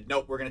they said,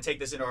 nope, we're going to take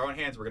this into our own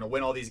hands. We're going to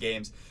win all these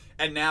games.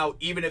 And now,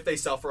 even if they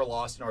suffer a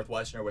loss to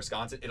Northwestern or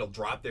Wisconsin, it'll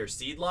drop their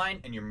seed line,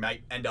 and you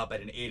might end up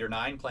at an 8 or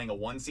 9 playing a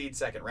 1 seed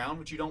second round,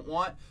 which you don't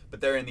want,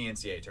 but they're in the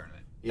NCAA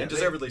tournament, and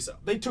deservedly so.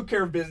 They took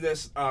care of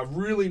business.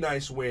 Really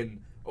nice win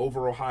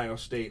over Ohio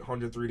State,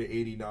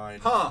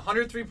 103-89.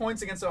 103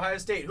 points against Ohio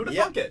State. Who'd have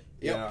thunk it?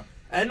 Yeah.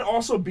 And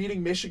also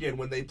beating Michigan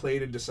when they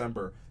played in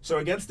December. So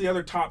against the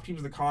other top teams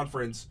in the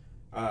conference,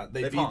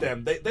 they beat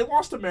them. They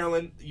lost to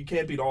Maryland. You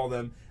can't beat all of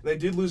them. They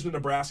did lose to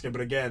Nebraska,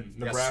 but again,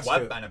 Nebraska got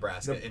swept by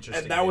Nebraska. Interesting.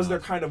 And that was their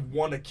kind of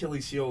one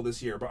Achilles heel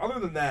this year. But other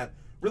than that,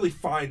 really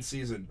fine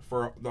season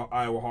for the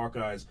Iowa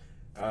Hawkeyes.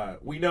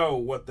 We know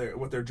what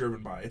they're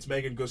driven by. It's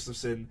Megan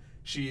Gustafson.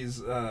 She's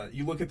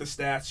you look at the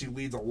stats. She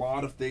leads a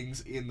lot of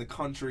things in the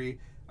country.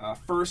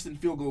 First in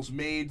field goals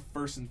made,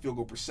 first in field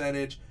goal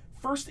percentage,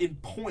 first in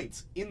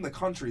points in the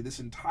country this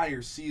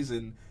entire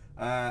season,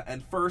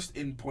 and first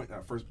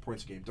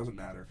points a game. Doesn't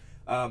matter.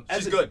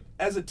 She's good.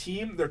 As a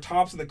team, they're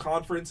tops in the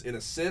conference in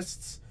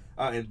assists,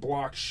 in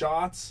blocked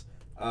shots,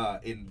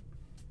 in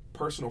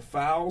personal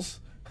fouls.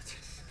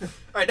 All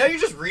right, now you're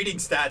just reading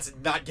stats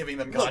and not giving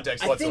them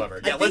context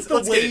whatsoever. I think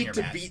the way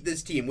to beat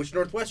this team, which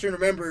Northwestern,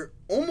 remember,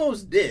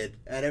 almost did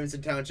at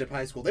Evanston Township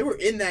High School. They were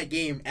in that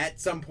game at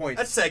some point.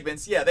 At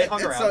segments, yeah, they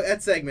hung around.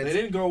 At segments. They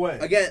didn't go away.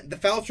 Again, the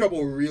foul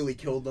trouble really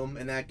killed them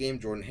in that game.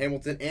 Jordan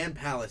Hamilton and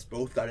Palace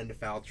both got into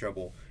foul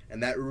trouble,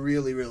 and that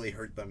really, really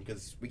hurt them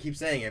because we keep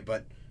saying it,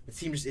 but the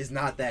team just is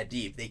not that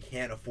deep. They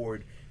can't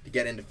afford to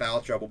get into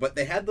foul trouble. But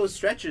they had those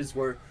stretches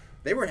where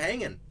they were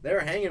hanging. They were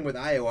hanging with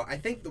Iowa. I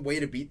think the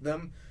way to beat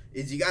them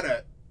is you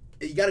gotta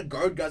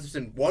guard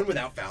Gustafson, one,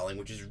 without fouling,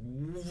 which is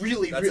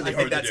really hard to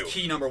do. That's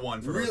key number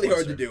one for really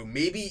hard to do.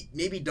 Maybe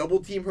double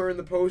team her in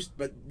the post,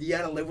 but you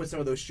gotta live with some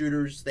of those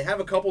shooters. They have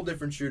a couple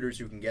different shooters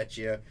who can get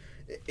you.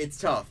 It's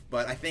tough,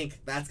 but I think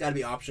that's gotta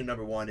be option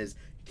number one, is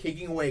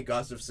taking away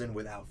Gustafson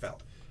without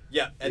fouling.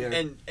 Yeah,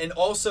 and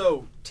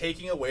also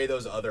taking away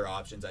those other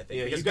options, I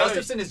think. Because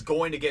Gustafson is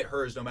going to get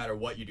hers no matter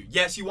what you do.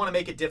 Yes, you want to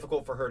make it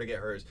difficult for her to get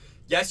hers.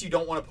 Yes, you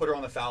don't want to put her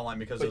on the foul line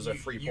because those are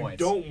free points.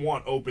 You don't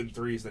want open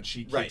threes that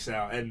she kicks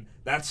out. And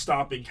that's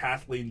stopping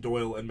Kathleen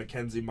Doyle and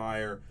Mackenzie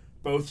Meyer,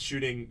 both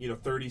shooting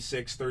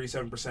 36,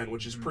 37%,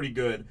 which is pretty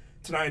good.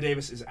 Tanaya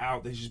Davis is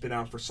out. She's been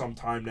out for some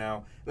time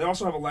now. They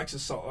also have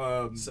Alexis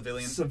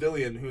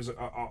Civilian, who's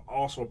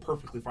also a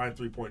perfectly fine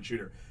three-point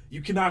shooter.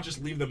 You cannot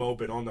just leave them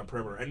open on the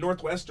perimeter. And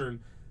Northwestern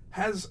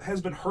has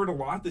been hurt a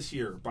lot this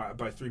year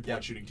by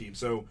three-point shooting teams.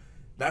 So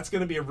that's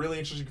going to be a really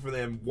interesting for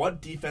them.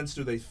 What defense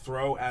do they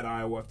throw at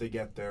Iowa if they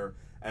get there?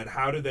 And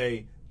how do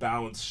they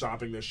balance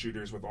stopping their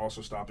shooters with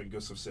also stopping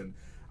Gustafson?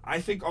 I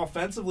think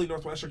offensively,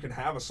 Northwestern can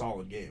have a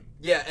solid game.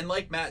 Yeah, and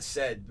like Matt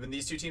said, when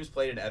these two teams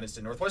played in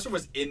Evanston, Northwestern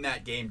was in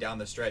that game down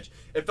the stretch.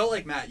 It felt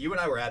like, Matt, you and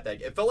I were at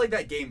that. It felt like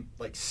that game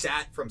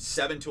sat from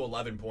 7 to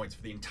 11 points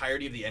for the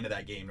entirety of the end of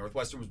that game.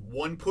 Northwestern was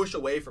one push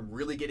away from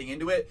really getting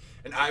into it,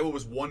 and Iowa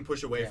was one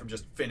push away from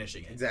just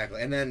finishing it.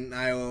 Exactly, and then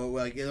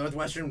Iowa,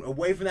 Northwestern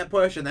away from that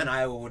push, and then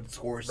Iowa would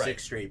score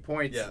 6 straight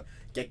points,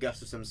 get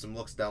Gustafson some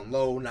looks down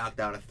low, knock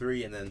down a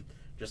 3, and then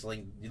just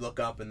you look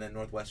up, and then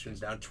Northwestern's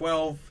down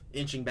 12,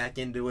 inching back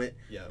into it.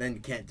 Yep. Then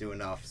you can't do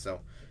enough. So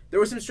there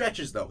were some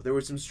stretches, though. There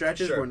were some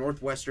stretches where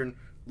Northwestern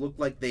looked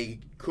like they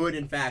could,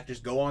 in fact,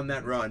 just go on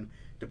that run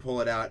to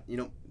pull it out.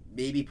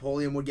 Maybe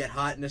Polium would get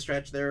hot in a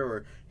stretch there,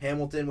 or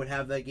Hamilton would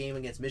have that game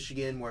against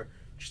Michigan where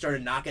she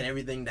started knocking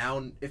everything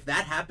down. If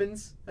that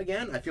happens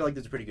again, I feel like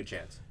there's a pretty good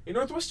chance.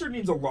 Northwestern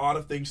needs a lot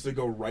of things to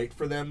go right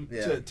for them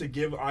to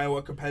give Iowa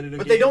a competitive game.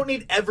 But they don't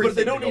need everything. But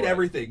they don't need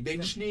everything. They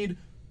just need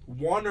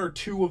one or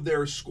two of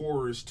their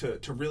scorers to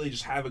really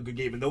just have a good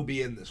game, and they'll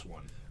be in this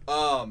one.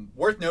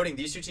 Worth noting,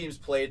 these two teams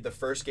played the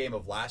first game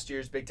of last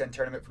year's Big Ten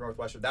tournament for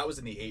Northwestern. That was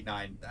in the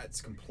 8-9.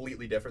 That's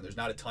completely different. There's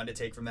not a ton to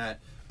take from that.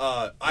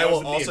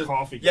 Iowa also,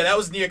 that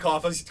was Nia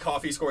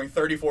Coffey scoring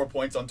 34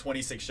 points on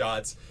 26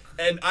 shots.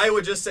 And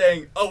Iowa just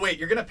saying, "Oh wait,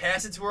 you're gonna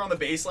pass it to her on the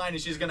baseline and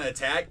she's gonna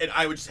attack," and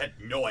Iowa just had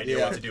no idea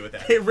what to do with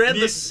that. They ran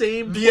the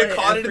same. Nia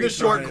caught it in the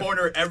short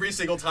corner every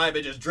single time.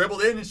 It just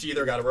dribbled in, and she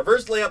either got a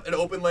reverse layup, an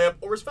open layup,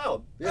 or was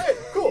fouled. All right,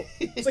 cool,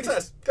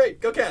 success,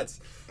 great, go Cats.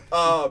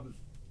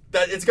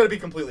 That it's going to be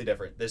completely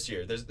different this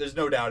year. There's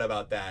no doubt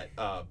about that.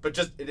 But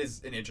just it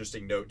is an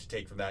interesting note to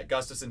take from that.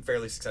 Gustafson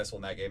fairly successful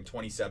in that game,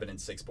 27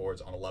 and 6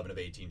 boards on 11 of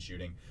 18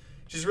 shooting.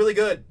 She's really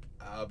good,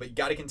 but you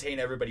got to contain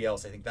everybody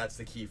else. I think that's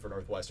the key for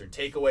Northwestern.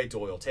 Take away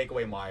Doyle, take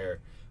away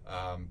Meyer,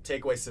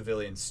 take away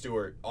Civilian,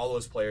 Stewart, all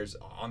those players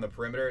on the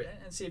perimeter,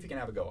 and see if you can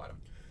have a go at them.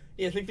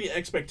 Yeah, I think the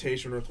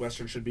expectation of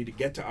Northwestern should be to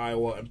get to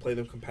Iowa and play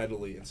them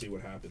competitively and see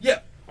what happens.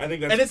 Yeah. I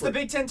think that's and it's the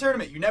Big Ten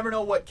tournament. You never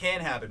know what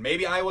can happen.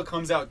 Maybe Iowa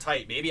comes out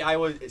tight. Maybe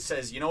Iowa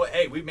says, you know what,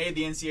 hey, we've made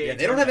the NCAA Yeah,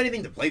 they don't have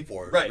anything to play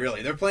for, right.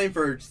 Really. They're playing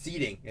for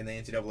seeding in the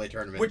NCAA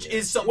tournament. Which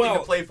is something to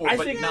play for,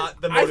 but not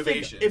the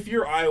motivation. I think if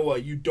you're Iowa,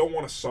 you don't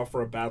want to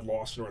suffer a bad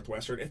loss to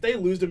Northwestern. If they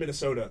lose to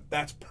Minnesota,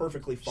 that's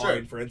perfectly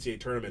fine for NCAA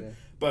tournament. Yeah.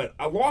 But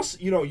a loss,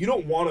 you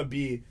don't want to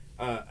be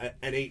an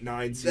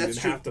 8-9 seed and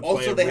have to play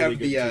also, a they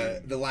really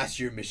have the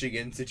last year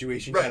Michigan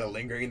situation kind of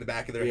lingering in the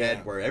back of their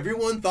head, where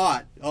everyone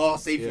thought,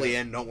 safely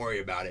in, don't worry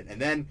about it. And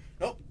then,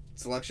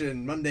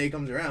 selection Monday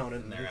comes around,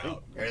 and they're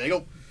out. There they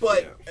go.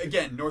 But,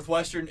 again,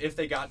 Northwestern, if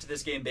they got to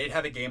this game, they'd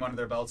have a game under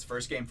their belts.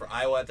 First game for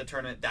Iowa at the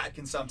tournament. That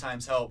can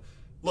sometimes help.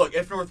 Look,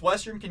 if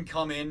Northwestern can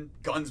come in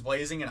guns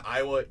blazing and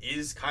Iowa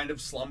is kind of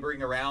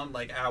slumbering around,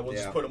 like, we'll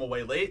just put them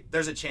away late,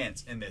 there's a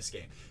chance in this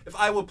game. If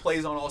Iowa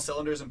plays on all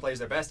cylinders and plays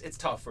their best, it's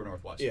tough for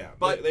Northwestern. Yeah,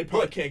 but they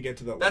probably can't get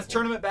to that level. That's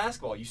tournament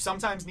basketball. You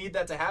sometimes need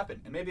that to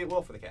happen, and maybe it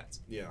will for the Cats.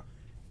 Yeah.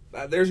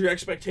 There's your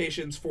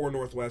expectations for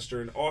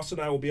Northwestern. Austin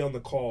and I will be on the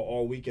call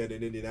all weekend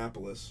in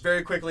Indianapolis.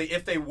 Very quickly,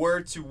 if they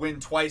were to win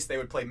twice, they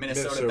would play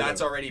Minnesota.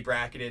 That's already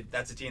bracketed.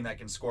 That's a team that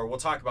can score. We'll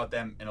talk about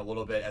them in a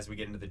little bit as we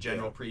get into the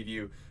general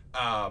preview.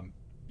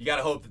 You got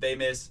to hope that they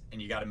miss,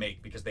 and you got to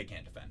make because they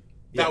can't defend.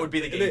 That would be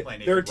the game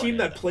plan. They're a team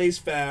that plays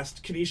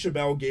fast. Kenesha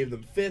Bell gave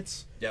them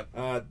fits. Yep.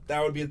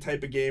 That would be the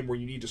type of game where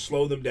you need to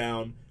slow them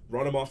down,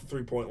 run them off the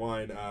three-point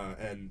line,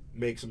 and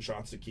make some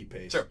shots to keep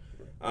pace. Sure.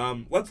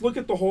 Let's look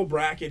at the whole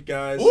bracket,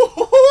 guys.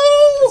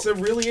 Woo-hoo-hoo! It's a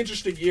really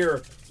interesting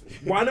year.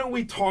 Why don't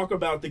we talk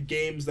about the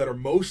games that are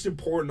most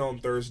important on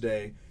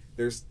Thursday?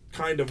 There's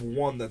kind of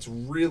one that's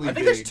really big. I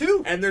think there's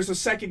two. And there's a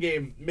second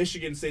game,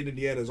 Michigan State,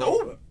 Indiana.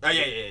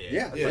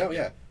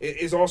 Yeah. It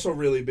is also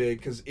really big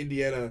because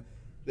Indiana,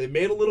 they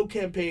made a little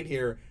campaign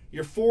here.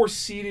 Your 4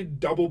 seeded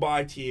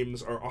double-bye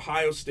teams are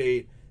Ohio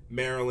State,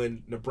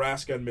 Maryland,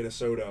 Nebraska, and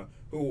Minnesota,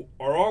 who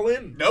are all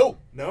in. No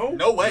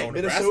way. No,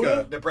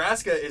 Minnesota?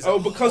 Nebraska is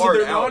because of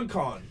their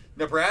non-con.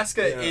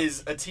 Nebraska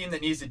is a team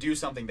that needs to do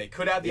something. They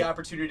could have the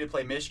opportunity to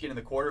play Michigan in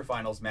the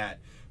quarterfinals, Matt.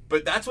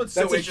 But that's what's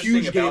so interesting about this.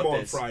 That's a huge game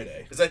on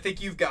Friday. Is I think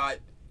you've got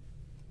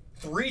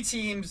 3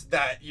 teams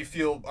that you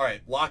feel, all right,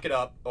 lock it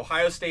up.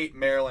 Ohio State,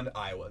 Maryland,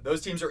 Iowa.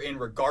 Those teams are in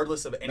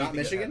regardless of anything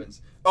that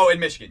happens. Oh,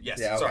 in Michigan. Yes,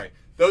 sorry.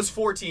 Those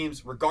 4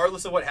 teams,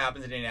 regardless of what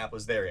happens in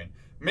Indianapolis, they're in.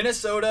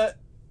 Minnesota,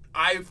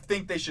 I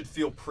think they should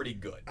feel pretty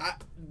good.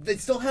 They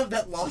still have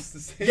that loss to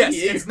say. Yes,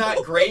 it's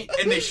not great,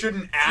 and they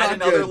shouldn't add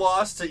another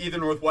loss to either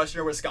Northwestern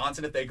or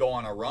Wisconsin if they go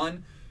on a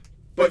run.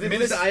 But if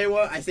it's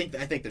Iowa, I think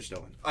they're still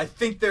in. I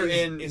think they're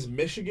in. Is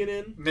Michigan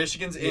in?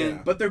 Michigan's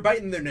in. But they're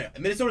biting their nails.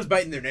 Minnesota's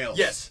biting their nails.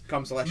 Yes.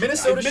 Come selection.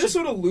 If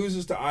Minnesota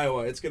loses to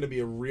Iowa, it's going to be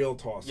a real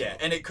toss-up. Yeah,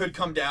 and it could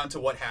come down to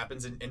what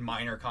happens in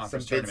minor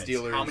conference tournaments.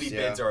 Stealers, how many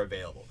bids are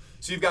available.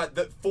 So you've got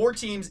the 4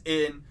 teams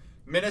in.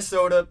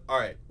 Minnesota, all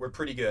right, we're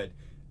pretty good.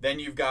 Then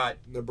you've got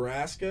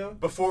Nebraska.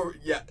 Before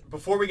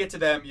we get to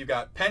them, you've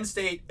got Penn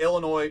State,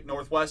 Illinois,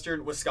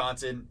 Northwestern,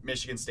 Wisconsin,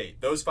 Michigan State.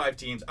 Those 5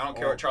 teams. I don't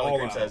care what Charlie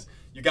Cream says.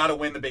 You got to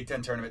win the Big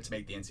Ten tournament to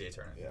make the NCAA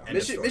tournament.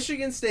 Yeah.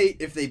 Michigan State,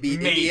 if they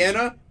beat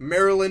Indiana,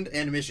 Maryland,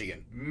 and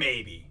Michigan,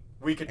 maybe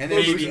we could and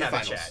maybe have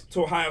a chat.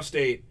 To Ohio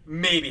State,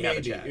 maybe have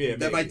a chat. Yeah,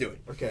 that might do it.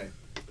 Okay.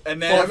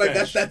 And then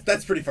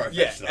that's pretty far-fetched.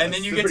 Yeah, though. and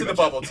then you get to the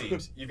bubble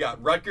teams. You've got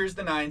Rutgers,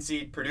 the 9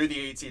 seed, Purdue, the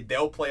 8 seed.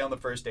 They'll play on the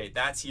first date.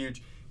 That's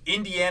huge.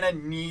 Indiana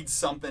needs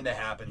something to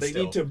happen. They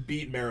need to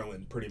beat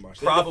Maryland, pretty much.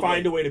 They Probably. need to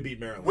find a way to beat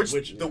Maryland.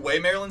 Which the way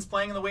Maryland's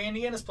playing and the way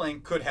Indiana's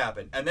playing could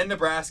happen. And then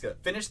Nebraska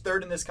finished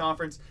 3rd in this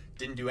conference,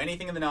 didn't do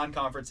anything in the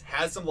non-conference,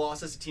 has some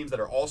losses to teams that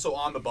are also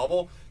on the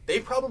bubble. They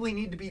probably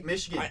need to beat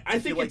Michigan. I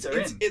think it's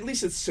at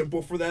least it's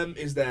simple for them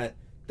is that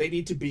they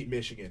need to beat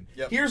Michigan.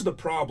 Yep. Here's the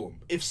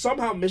problem. If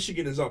somehow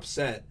Michigan is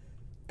upset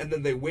and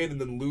then they win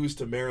and then lose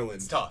to Maryland,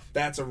 it's tough.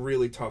 That's a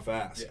really tough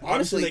ask. Yeah.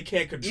 Honestly, they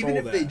can't control that.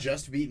 Even if they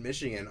just beat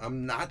Michigan,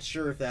 I'm not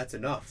sure if that's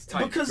enough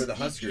because for the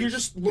Huskers. You're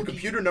just looking, the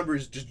computer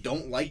numbers just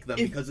don't like them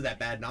because of that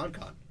bad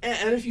non-con.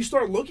 And if you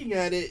start looking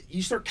at it,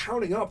 you start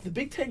counting up. The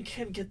Big Ten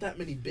can't get that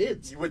many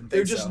bids. You wouldn't They're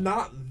think just so.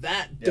 not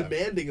that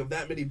demanding of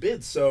that many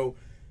bids. So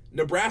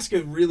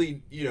Nebraska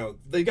really,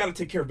 they got to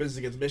take care of business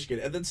against Michigan,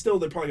 and then still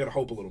they probably got to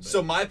hope a little bit.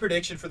 So my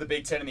prediction for the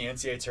Big Ten in the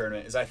NCAA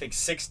tournament is I think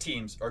 6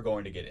 teams are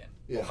going to get in.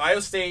 Yeah.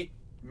 Ohio State,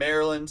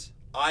 Maryland,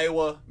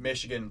 Iowa,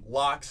 Michigan,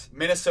 locks.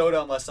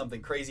 Minnesota, unless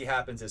something crazy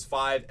happens, is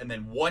 5. And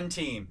then 1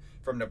 team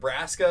from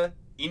Nebraska,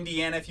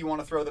 Indiana, if you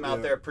want to throw them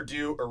out there,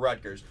 Purdue, or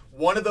Rutgers.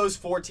 One of those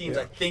 4 teams,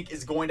 I think,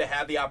 is going to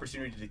have the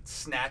opportunity to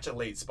snatch a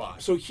late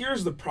spot. So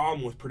here's the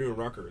problem with Purdue and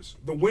Rutgers.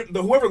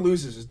 Whoever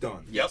loses is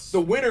done. Yep.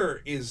 The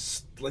winner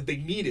is, they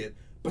need it,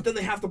 but then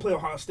they have to play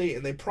Ohio State,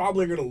 and they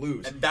probably are going to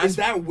lose. And is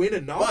that win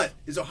enough? But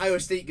is Ohio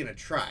State going to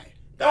try?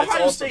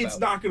 Ohio State's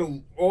not going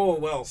to... Oh,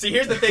 well. See,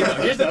 here's the thing,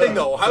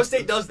 though. Ohio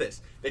State does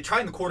this. They try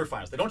in the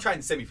quarterfinals. They don't try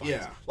in the semifinals.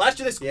 Yeah. Last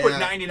year, they put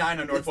 99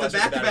 on Northwestern. It's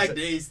the back-to-back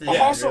days thing.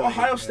 Also, really,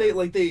 Ohio State,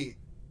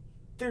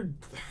 they're...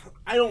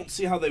 I don't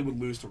see how they would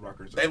lose to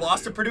Rutgers. They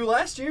lost to Purdue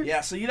last year.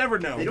 Yeah, so you never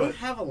know. They don't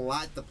have a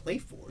lot to play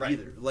for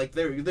either.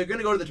 They're going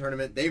to go to the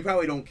tournament. They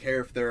probably don't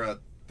care if they're a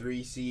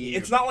 3 seed.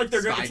 It's not like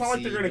they're going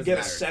to get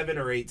a 7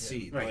 or 8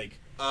 seed. Right.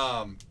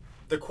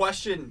 The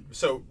question.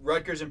 So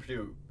Rutgers and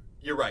Purdue.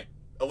 You're right.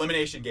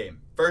 Elimination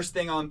game. First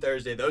thing on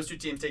Thursday. Those 2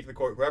 teams take the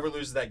court. Whoever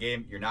loses that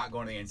game, you're not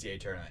going to the NCAA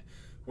tournament.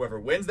 Whoever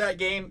wins that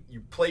game,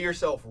 you play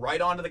yourself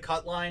right onto the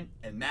cut line,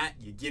 and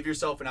you give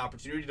yourself an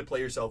opportunity to play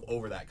yourself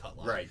over that cut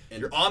line. Right.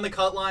 And you're on the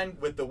cut line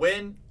with the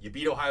win. You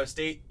beat Ohio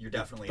State. You're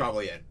definitely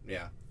probably in.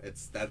 Yeah.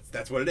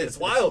 That's what it is. It's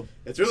wild.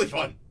 It's really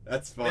fun.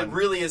 That's fun. It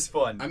really is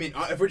fun. I mean,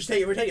 if we're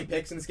taking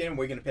picks in this game,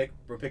 we're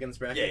picking this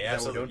bracket. Yeah,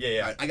 absolutely.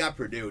 Yeah. I got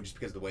Purdue just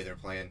because of the way they're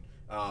playing.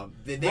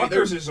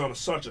 Rutgers is on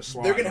such a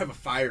slide. They're going to have a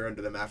fire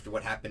under them after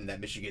what happened in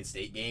that Michigan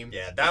State game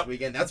this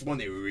weekend. That's one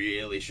they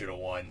really should have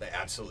won. They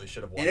absolutely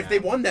should have won. And if they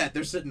won that,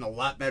 they're sitting a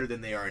lot better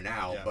than they are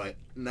now. Yeah. But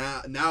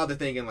now they're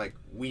thinking,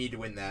 we need to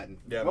win that. And,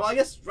 yeah. Well, I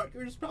guess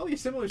Rutgers is probably a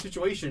similar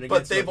situation.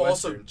 But they've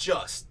also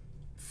just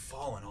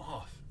fallen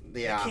off.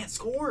 Yeah. They can't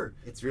score.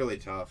 It's really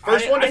tough.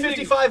 First 1 to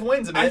 55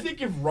 wins. I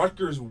think if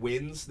Rutgers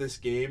wins this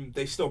game,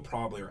 they still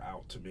probably are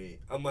out to me.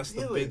 Unless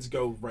the bids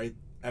go right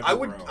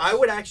everywhere else. I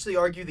would actually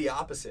argue the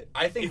opposite.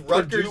 I think if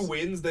Rutgers Purdue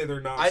wins, they're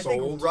not I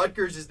sold. think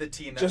Rutgers is the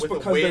team that just with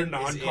because the their win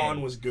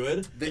non-con was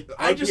good. The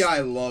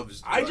RPI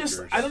loves Rutgers.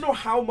 I don't know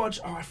how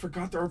much. Oh, I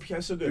forgot the RPI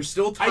is so good. They're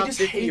still top I just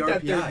 50 hate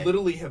that RPI. they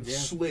literally have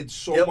slid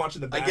so much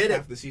in the back half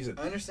of the season.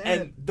 I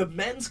understand. And the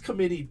men's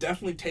committee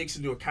definitely takes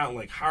into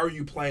account how are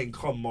you playing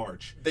come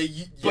March.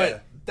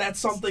 But that's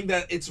something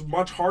that it's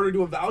much harder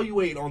to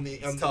evaluate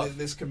in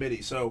this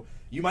committee. So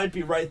you might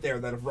be right there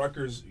that if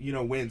Rutgers,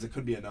 wins, it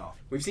could be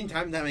enough. We've seen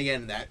time and time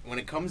again that when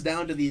it comes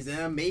down to these,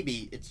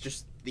 maybe it's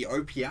just the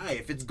RPI.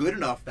 If it's good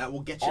enough, that will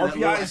get you that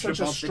little RPI is extra such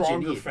a bump that you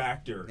stronger need.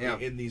 factor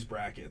in these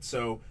brackets.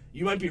 So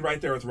you might be right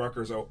there with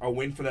Rutgers. A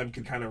win for them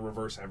could kind of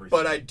reverse everything.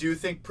 But I do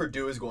think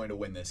Purdue is going to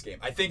win this game.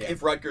 I think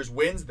if Rutgers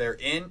wins, they're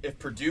in. If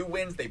Purdue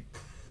wins,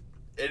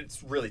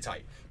 it's really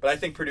tight. But I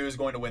think Purdue is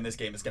going to win this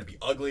game. It's going to be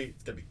ugly.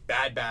 It's going to be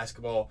bad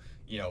basketball.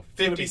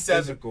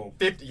 57,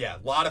 50, a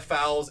lot of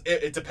fouls.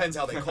 It depends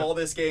how they call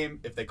this game.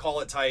 If they call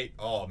it tight,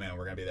 oh man,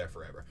 we're going to be there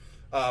forever.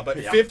 But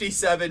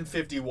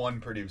 57-51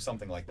 Purdue,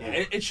 something like that.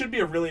 Yeah, it should be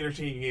a really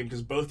entertaining game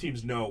because both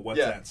teams know what's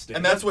at stake.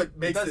 And that's what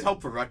makes it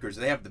help for Rutgers.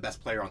 They have the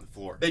best player on the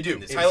floor. They do.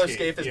 Tyler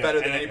Scaife is better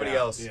than anybody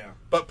else. Yeah.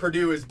 But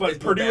Purdue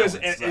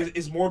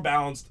is more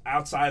balanced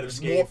outside of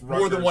Scaife.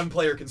 More than one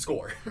player can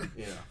score.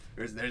 Yeah.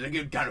 There's a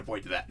good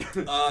counterpoint to that.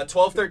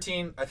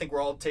 12-13, I think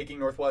we're all taking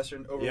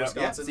Northwestern over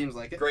Wisconsin. Yeah, seems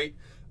like it. Great.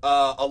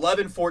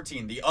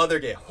 11-14, the other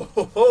game.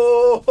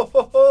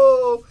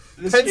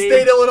 Penn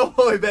State,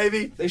 Illinois,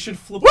 baby. They should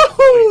flip a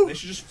coin. They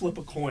should just flip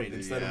a coin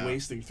instead of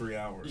wasting 3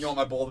 hours. You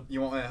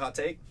want my hot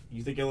take?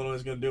 You think Illinois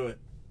is going to do it?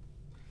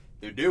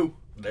 They're due.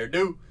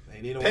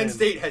 They need a win. Penn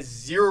State has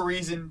zero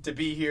reason to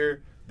be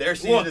here. Their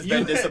season has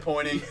been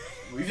disappointing.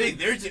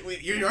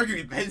 You're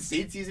arguing Penn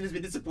State's season has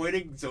been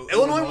disappointing. So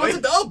Illinois wants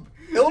a dub.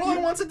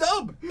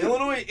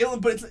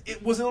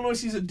 Was Illinois'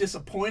 season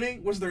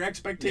disappointing? Was their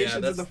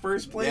expectations in the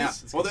first place? Yeah.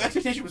 Well, the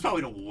expectation was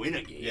probably to win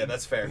a game. Yeah,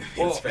 that's fair.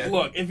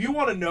 Look, if you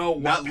want to know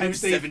what Penn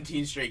State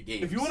 17 straight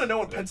games. If you want to know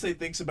what Penn State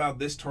thinks about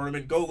this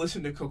tournament, go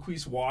listen to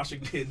Coquise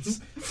Washington's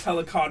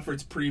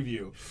teleconference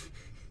preview.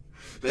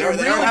 They're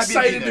real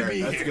excited to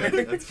be here.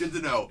 Good. That's good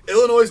to know.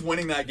 Illinois is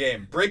winning that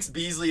game. Bricks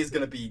Beasley is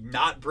going to be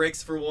not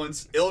Bricks for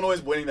once. Illinois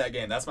is winning that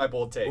game. That's my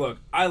bold take. Look,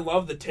 I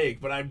love the take,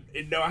 but I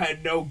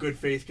had no good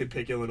faith could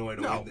pick Illinois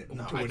to win it.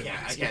 I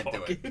can't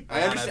do it.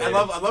 I understand.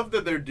 I love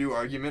that they're due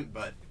argument,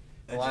 but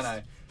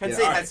Penn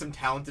State had some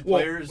talented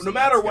players. No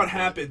matter what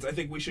happens, I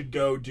think we should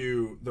go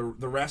do the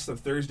rest of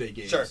Thursday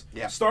games. Sure.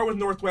 Yeah. Start with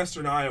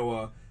Northwestern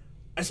Iowa.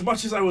 As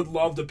much as I would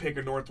love to pick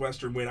a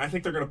Northwestern win, I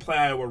think they're going to play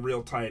Iowa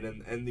real tight,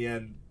 and in the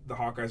end, the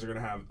Hawkeyes are going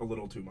to have a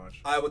little too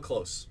much. Iowa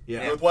close.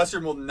 Yeah.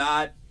 Northwestern will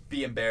not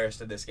be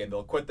embarrassed in this game.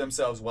 They'll acquit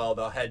themselves well.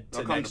 They'll head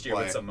to next year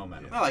with some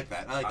momentum. I like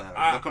that.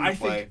 They'll come to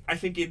play. I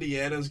think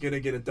Indiana's going to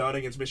get it done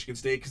against Michigan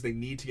State because they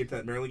need to get to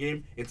that Maryland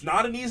game. It's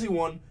not an easy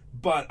one,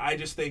 but I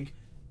just think,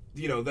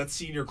 that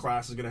senior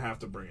class is going to have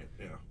to bring it.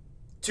 Yeah.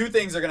 Two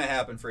things are going to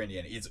happen for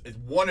Indiana. It's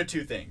one or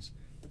two things.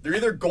 They're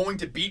either going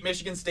to beat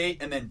Michigan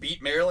State and then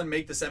beat Maryland,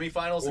 make the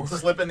semifinals, and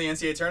slip in the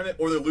NCAA tournament,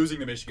 or they're losing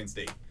to Michigan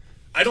State.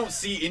 I don't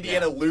see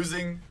Indiana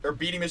losing or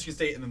beating Michigan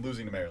State and then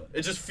losing to Maryland.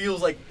 It just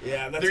feels like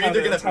that's they're how either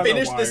going to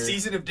finish the wired.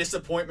 season of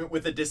disappointment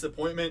with a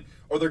disappointment,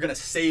 or they're going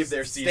to save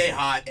their season. Stay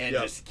hot and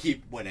just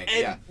keep winning.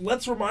 And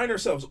let's remind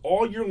ourselves,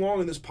 all year long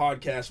in this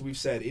podcast, we've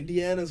said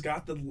Indiana's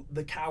got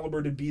the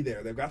caliber to be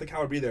there. They've got the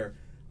caliber to be there.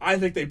 I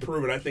think they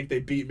prove it. I think they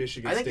beat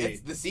Michigan State. I think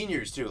it's the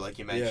seniors, too, like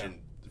you mentioned.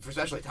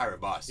 Especially Tyra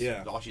Buss.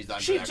 Yeah. All she's done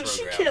she, for that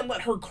program. She can't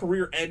let her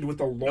career end with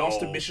a loss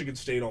to Michigan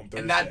State on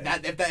Thursday.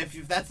 And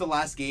if that's the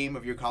last game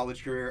of your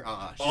college career,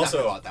 she's also,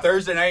 not about that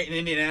Thursday night in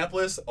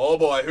Indianapolis, oh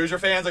boy, Hoosier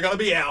fans are going to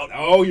be out.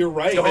 Oh, you're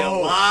right. It's going to be a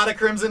lot of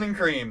crimson and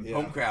cream. Yeah.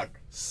 Home crowd.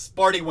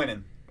 Sparty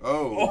winning.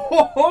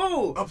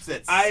 Oh.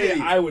 Upset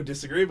city. I would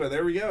disagree, but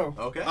there we go.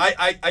 Okay.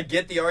 I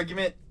get the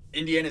argument.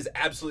 Indiana is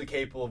absolutely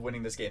capable of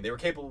winning this game. They were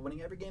capable of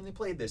winning every game they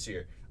played this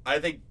year. I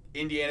think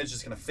Indiana's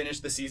just going to finish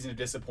the season of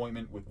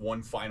disappointment with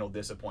one final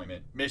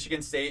disappointment.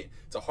 Michigan State,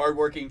 it's a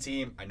hardworking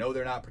team. I know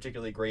they're not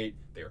particularly great.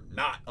 They're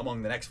not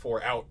among the next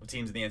 4 out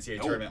teams in the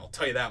NCAA tournament. I'll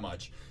tell you that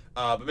much.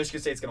 But Michigan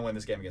State's going to win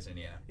this game against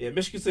Indiana. Yeah,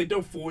 Michigan State,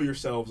 don't fool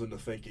yourselves into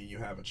thinking you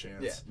have a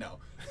chance. Yeah, no.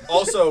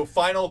 Also,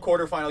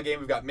 quarterfinal game,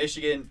 we've got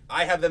Michigan.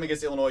 I have them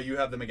against Illinois. You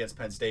have them against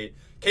Penn State.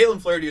 Caitlin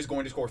Flaherty is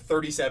going to score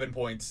 37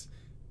 points.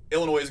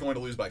 Illinois is going to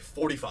lose by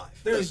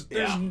 45. There's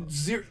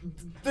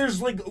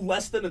like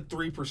less than a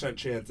 3%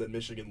 chance that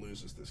Michigan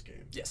loses this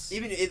game. Yes.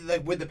 Even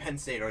with the Penn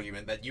State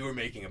argument that you were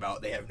making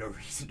about they have no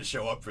reason to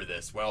show up for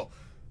this. Well,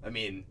 I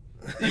mean,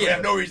 you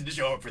have no reason to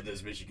show up for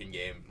this Michigan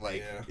game.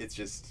 It's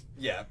just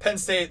Penn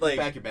State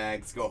pack your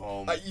bags, go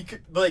home. You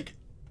could all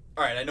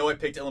right. I know I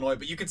picked Illinois,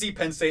 but you could see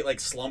Penn State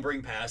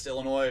slumbering past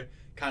Illinois,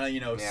 kind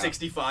of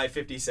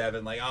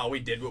 65-57. Like, oh, we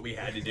did what we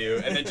had to do,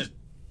 and then just.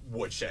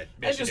 Woodshed,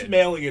 Michigan. And just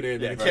mailing it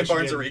in. Yeah, Kim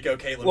Barnes-Arico,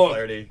 Caitlin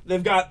Flaherty.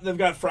 They've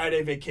got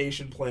Friday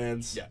vacation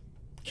plans. Yeah.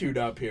 Queued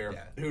up here.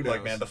 Yeah. Who knows?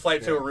 Like, man, the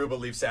flight to Aruba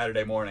leaves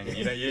Saturday morning.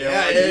 You don't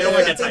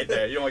want to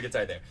get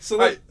tight there. So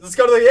all right, let's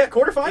go to the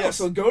quarterfinals. Yeah,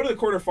 so go to the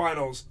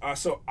quarterfinals.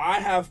 So I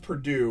have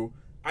Purdue.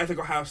 I think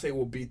Ohio State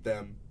will beat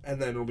them, and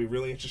then it'll be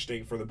really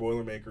interesting for the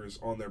Boilermakers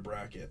on their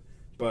bracket.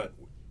 But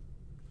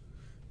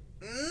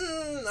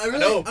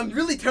I'm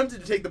really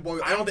tempted to take the boy.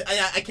 I don't think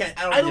I can't.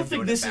 I don't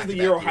think this is the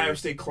year Ohio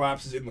State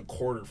collapses in the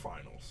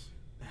quarterfinals.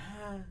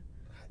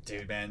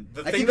 Dude, man,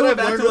 the I thing keep that going I've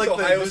back learned to with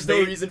Ohio there's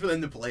State no reason for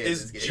them to play in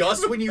is this game.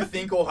 just when you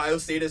think Ohio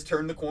State has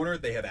turned the corner,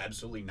 they have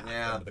absolutely not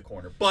turned the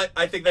corner. But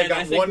I think they've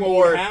got one what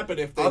more. Would happen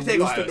if they I'll take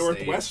lose Ohio to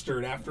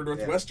Northwestern after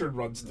Northwestern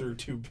runs through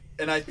 2.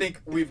 And I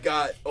think we've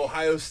got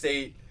Ohio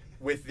State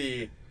with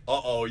the.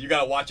 You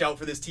got to watch out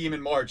for this team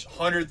in March.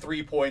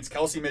 103 points.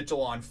 Kelsey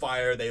Mitchell on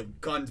fire. They have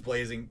guns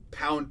blazing.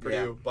 Pound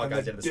Purdue.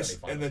 Buckeyes into the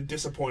semifinals. And then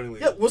disappointingly.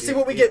 Yeah, we'll see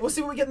what we get. We'll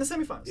see what we get in the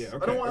semifinals. Yeah,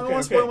 okay, I don't want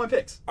to spoil my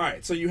picks. All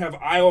right, so you have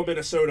Iowa,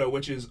 Minnesota,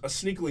 which is a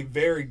sneakily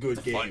very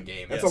good game. Fun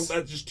game. That's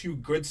just 2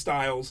 good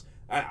styles.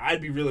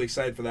 I'd be really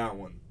excited for that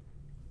one.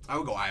 I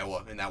would go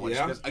Iowa in that one.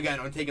 Yeah? Because,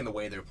 again, I'm taking the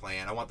way they're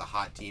playing. I want the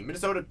hot team.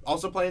 Minnesota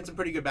also playing some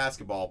pretty good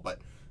basketball, but,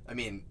 I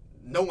mean,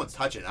 no one's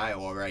touching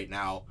Iowa right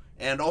now.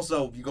 And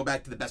also, you go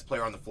back to the best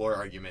player on the floor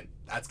argument.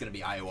 That's going to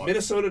be Iowa.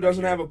 Minnesota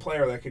doesn't have a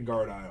player that can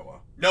guard Iowa.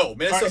 No,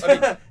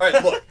 Minnesota. All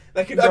right, look.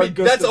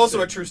 That's also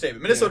a true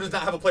statement. Minnesota does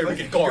not have a player who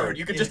can guard.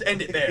 You could just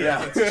end it there.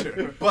 Yeah, that's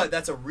true. But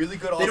that's a really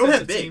good offensive team. They don't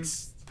have team.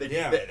 bigs. They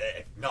have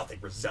nothing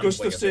resembling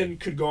Gustafson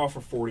could go off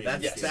for 40.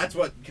 That's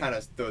what kind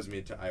of throws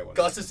me to Iowa.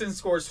 Gustafson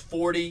scores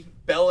 40.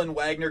 Bell and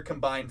Wagner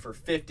combined for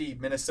 50.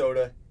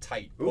 Minnesota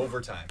tight.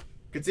 Overtime.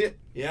 Could see it.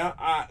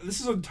 Yeah, this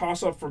is a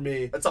toss-up for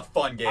me. That's a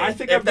fun game. I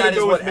think I'm going to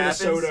go with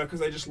Minnesota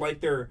because I just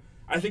like their...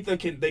 I think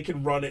they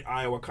can run at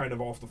Iowa kind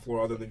of off the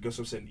floor other than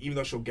Gustafson, even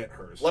though she'll get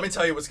hers. Let me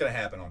tell you what's going to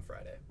happen on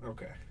Friday.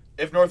 Okay.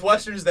 If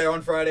Northwestern's there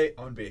on Friday,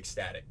 I'm going to be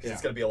ecstatic because Yeah.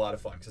 it's going to be a lot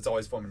of fun because it's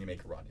always fun when you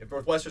make a run. If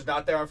Northwestern's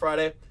not there on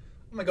Friday,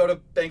 I'm going to go to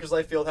Bankers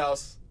Life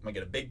Fieldhouse. I'm going to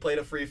get a big plate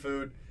of free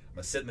food. I'm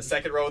going to sit in the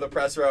second row of the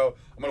press row.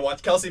 I'm going to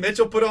watch Kelsey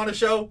Mitchell put on a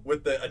show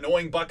with the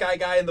annoying Buckeye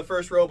guy in the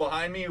first row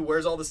behind me who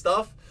wears all the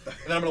stuff.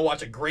 And I'm going to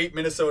watch a great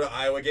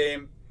Minnesota-Iowa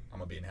game. I'm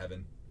going to be in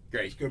heaven.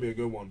 Great. It's going to be a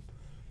good one.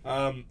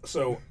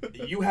 So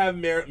you have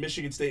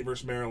Michigan State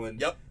versus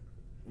Maryland. Yep.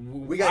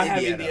 I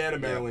have Indiana,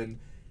 Maryland.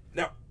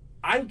 Now,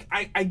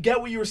 I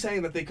get what you were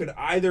saying that they could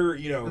either,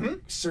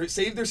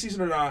 save their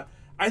season or not.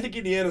 I think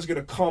Indiana's going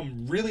to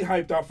come really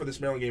hyped up for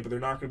this Maryland game, but they're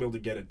not going to be able to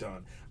get it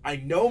done. I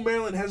know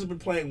Maryland hasn't been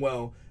playing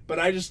well, but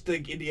I just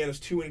think Indiana's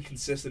too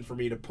inconsistent for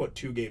me to put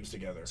 2 games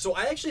together. So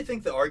I actually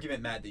think the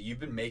argument, Matt, that you've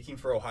been making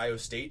for Ohio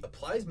State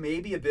applies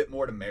maybe a bit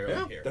more to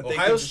Maryland here. That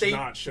Ohio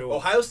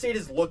State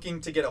is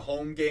looking to get a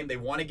home game. They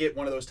want to get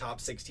one of those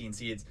top 16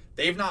 seeds.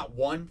 They've not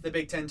won the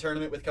Big Ten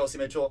tournament with Kelsey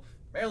Mitchell.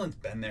 Maryland's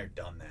been there,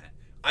 done that.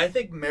 I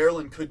think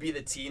Maryland could be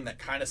the team that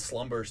kind of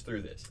slumbers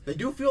through this. They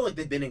do feel like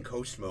they've been in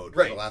coast mode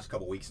for the last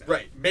couple weeks now.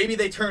 Right. Maybe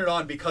they turn it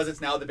on because it's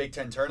now the Big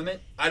Ten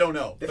tournament. I don't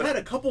know. They've had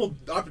a couple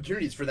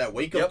opportunities for that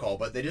wake-up call,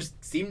 but they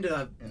just seem to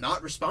have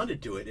not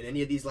responded to it in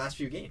any of these last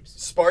few games.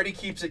 Sparty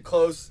keeps it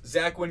close.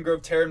 Zach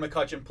Wingrove, Taryn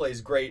McCutcheon plays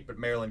great, but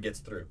Maryland gets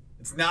through.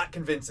 It's not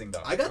convincing,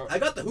 though. I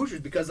got the Hoosiers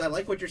because I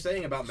like what you're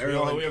saying about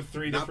Maryland. We have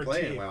 3 not different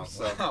playing teams. well.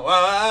 So.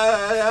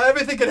 Well,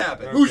 everything could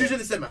happen. Okay. Hoosiers in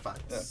the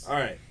semifinals. All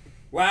right.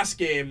 Last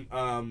game,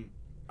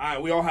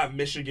 We all have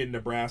Michigan,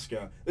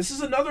 Nebraska. This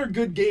is another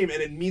good game,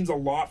 and it means a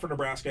lot for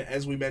Nebraska,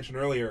 as we mentioned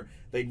earlier.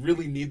 They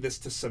really need this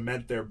to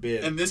cement their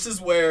bid. And this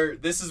is where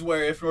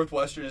if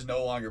Northwestern is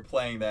no longer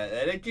playing that,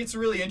 and it gets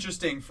really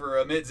interesting for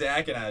Amit,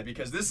 Zach, and I,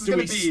 because this is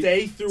going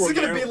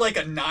to be like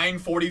a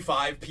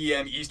 9:45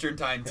 p.m. Eastern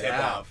time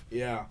tip-off.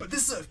 Yeah. But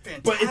this is a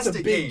fantastic But it's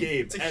a big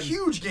game. It's a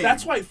huge game.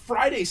 That's why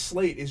Friday's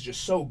slate is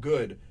just so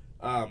good.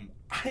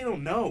 I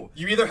don't know.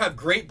 You either have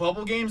great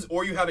bubble games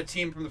or you have a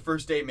team from the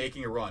first day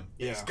making a run.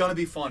 Yeah. It's going to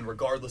be fun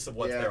regardless of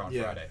what's there on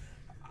Friday.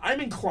 I'm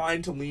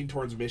inclined to lean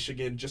towards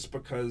Michigan just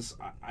because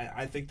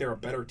I think they're a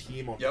better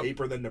team on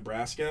paper than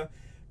Nebraska.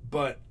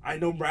 But I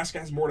know Nebraska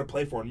has more to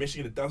play for. In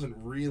Michigan, it doesn't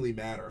really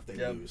matter if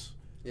they lose.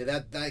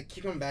 Yeah, that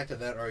keep coming back to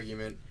that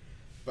argument.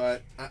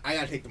 But I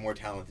got to take the more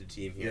talented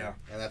team here,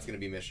 and that's going to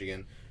be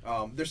Michigan.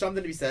 There's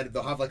something to be said.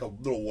 They'll have like a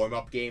little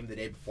warm-up game the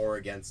day before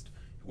against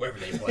whoever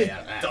they play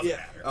at. Doesn't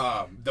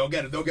matter.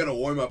 They'll get a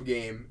warm up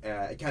game,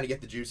 kind of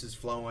get the juices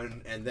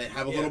flowing, and then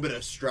have a little bit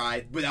of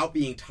stride without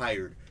being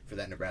tired for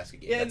that Nebraska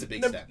game. That's a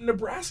big step.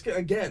 Nebraska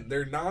again,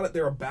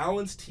 they're a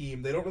balanced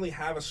team. They don't really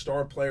have a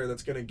star player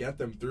that's going to get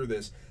them through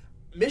this.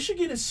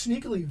 Michigan is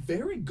sneakily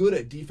very good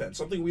at defense.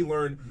 Something we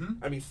learned.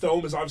 I mean,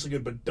 Thome is obviously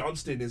good, but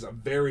Dunston is a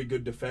very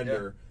good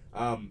defender.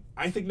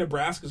 I think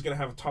Nebraska is going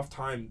to have a tough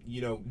time,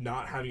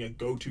 not having a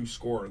go-to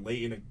scorer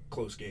late in a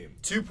close game.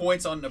 2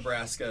 points on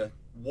Nebraska.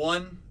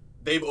 One,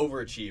 they've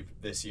overachieved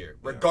this year.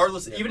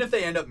 Regardless, even if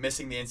they end up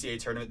missing the NCAA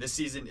tournament, this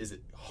season is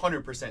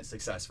 100%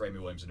 success for Amy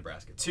Williams in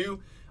Nebraska.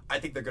 Two, I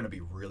think they're going to be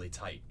really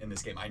tight in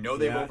this game. I know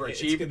they've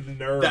overachieved.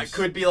 That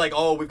could be like,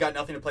 we've got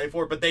nothing to play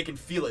for, but they can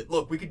feel it.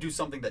 Look, we could do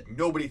something that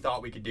nobody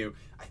thought we could do.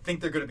 I think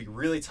they're going to be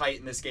really tight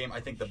in this game. I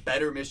think the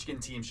better Michigan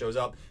team shows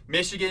up.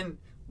 Michigan,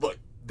 look,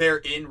 they're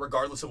in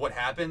regardless of what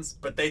happens,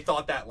 but they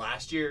thought that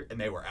last year, and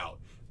they were out.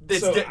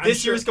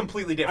 This year is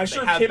completely different.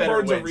 I'm sure Kim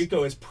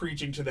Barnes-Enrico is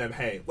preaching to them,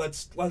 hey,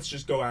 let's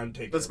just go out and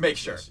take Let's make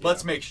sure.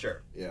 Let's make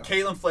sure. Yeah.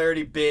 Caitlin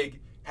Flaherty, big.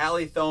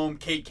 Hallie Thome,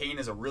 Kate Kane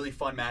is a really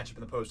fun matchup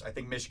in the post. I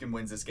think Michigan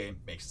wins this game,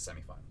 makes the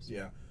semifinals.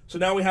 Yeah. So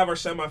now we have our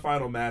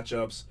semifinal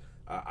matchups.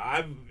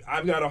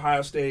 I've got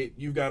Ohio State.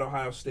 You've got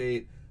Ohio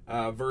State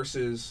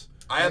versus.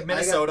 I have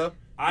Minnesota.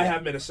 I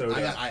have Minnesota.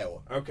 I got Iowa.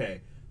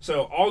 Okay.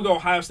 So I'll go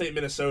Ohio State,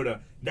 Minnesota.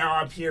 Now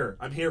I'm here.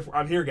 I'm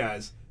here,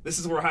 guys. This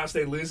is where Ohio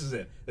State loses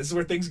it. This is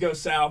where things go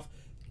south.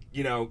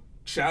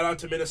 Shout out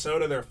to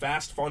Minnesota. They're a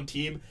fast, fun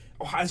team.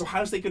 Is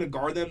Ohio State going to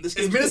guard them? Is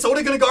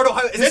Minnesota going to guard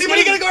Ohio? Is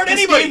anybody going to guard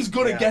anybody? This game's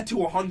going to get to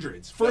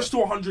 100s. First to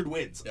 100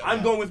 wins. Yeah.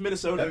 I'm going with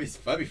Minnesota.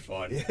 That'd be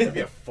fun. That'd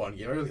be a fun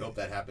game. I really hope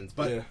that happens.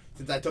 But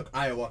since I took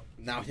Iowa,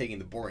 now I'm taking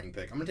the boring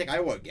pick. I'm going to take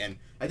Iowa again.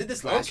 I did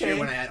this last year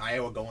when I had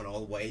Iowa going all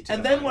the way to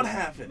And then what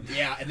happened?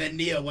 Yeah, and then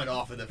Nia went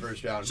off in the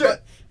first round. Sure.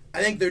 But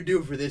I think they're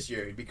due for this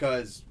year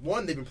because,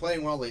 one, they've been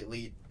playing well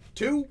lately.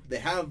 Two, they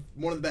have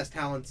one of the best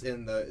talents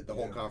in the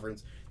whole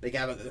conference. They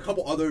have a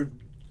couple other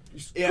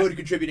good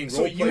contributing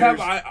role players. So you have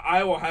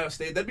Iowa, Ohio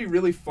State. That'd be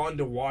really fun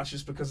to watch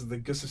just because of the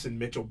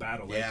Gustafson-Mitchell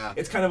battle.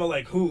 It's kind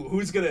of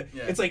who's going to...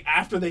 Yeah. It's like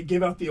after they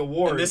give out the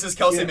award. And this is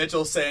Kelsey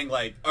Mitchell saying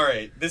all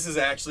right, this is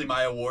actually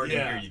my award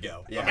and here you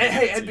go. Yeah. And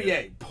hey,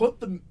 NBA, put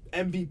the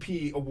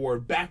MVP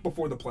award back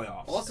before the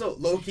playoffs. Also,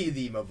 low-key,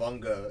 the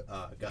Mavunga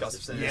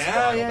Gustafson.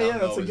 Yeah,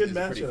 that's a good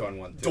matchup. Pretty fun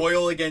one, too.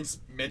 Doyle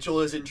against Mitchell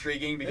is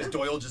intriguing because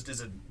Doyle just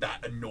is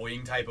that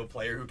annoying type of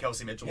player who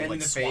Kelsey Mitchell will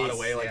swat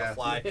away like a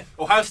fly.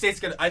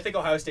 I think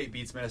Ohio State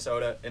beats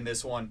Minnesota in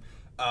this one.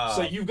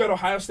 So you've got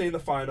Ohio State in the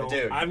final.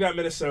 I've got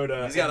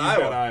Minnesota. He's got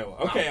Iowa. Got Iowa.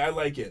 Okay, wow. I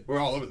like it. We're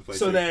all over the place.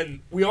 So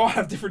then we all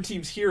have different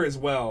teams here as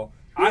well.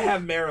 I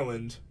have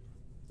Maryland.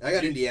 I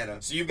got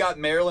Indiana. So you've got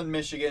Maryland,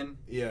 Michigan.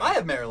 Yeah. I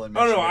have Maryland,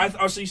 Michigan. Oh,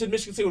 no. So you said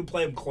Michigan State would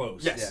play them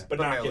close. Yes. But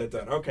not get it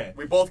done. Okay.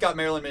 We both got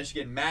Maryland,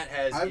 Michigan. Matt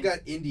has... I've got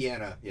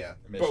Indiana,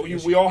 But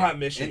we all have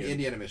Michigan.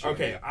 Indiana, Michigan.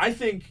 Okay, I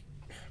think...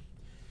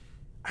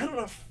 I don't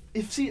know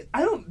if...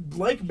 I don't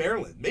like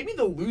Maryland. Maybe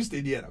they'll lose to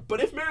Indiana. But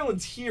if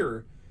Maryland's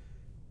here...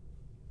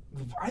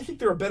 I think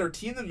they're a better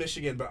team than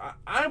Michigan, but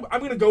I'm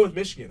going to go with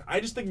Michigan. I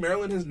just think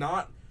Maryland has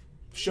not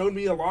showed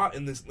me a lot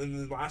in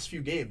the last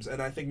few games,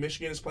 and I think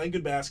Michigan is playing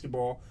good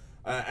basketball.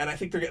 And I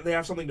think they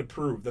have something to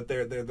prove that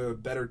they're the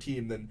better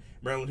team than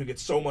Maryland, who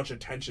gets so much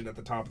attention at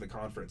the top of the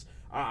conference.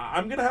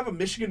 I'm gonna have a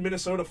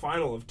Michigan-Minnesota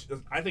final.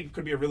 I think it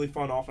could be a really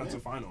fun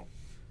offensive final.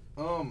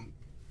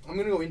 I'm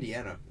gonna go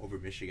Indiana over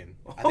Michigan.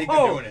 I think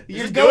they're doing it.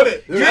 You're doing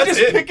it. You're just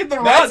picking the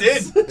runs.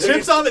 That's it.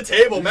 Chips on the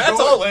table. Matt's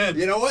all in.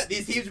 You know what?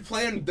 These teams are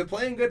playing. They're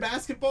playing good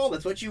basketball.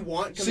 That's what you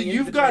want. So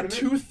you've got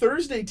two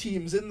Thursday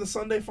teams in the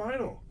Sunday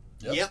final.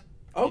 Yep.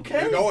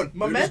 Okay. You're going.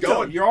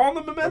 Momentum. You're on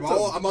the momentum.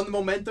 I'm on the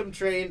momentum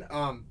train.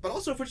 But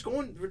also, if we're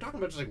talking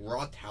about just like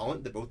raw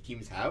talent that both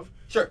teams have.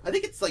 Sure. I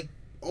think it's like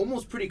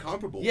almost pretty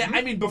comparable. Yeah,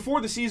 I mean, before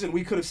the season,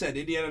 we could have said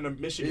Indiana and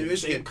Michigan,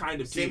 same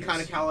kind of teams. Same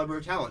kind of caliber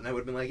of talent, and I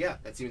would have been like, yeah,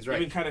 that seems right.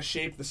 Even kind of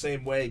shaped the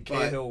same way.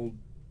 Cahill.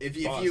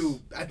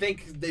 I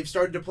think they've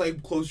started to play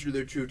closer to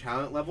their true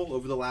talent level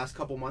over the last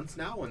couple months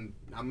now, and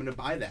I'm gonna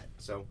buy that.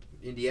 So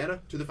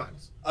Indiana to the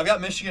finals. I've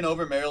got Michigan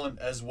over Maryland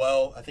as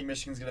well. I think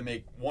Michigan's going to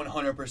make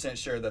 100%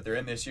 sure that they're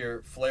in this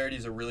year.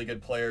 Flaherty's a really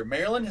good player.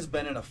 Maryland has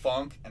been in a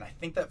funk, and I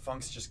think that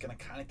funk's just going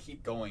to kind of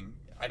keep going.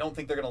 I don't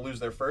think they're going to lose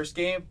their first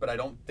game, but I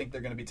don't think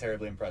they're going to be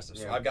terribly impressive.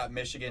 So I've got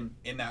Michigan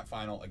in that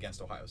final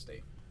against Ohio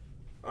State.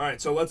 All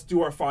right, so let's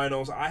do our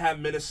finals. I have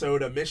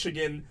Minnesota,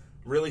 Michigan,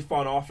 really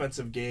fun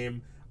offensive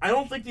game. I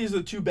don't think these are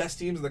the two best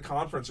teams in the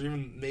conference, or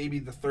even maybe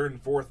the third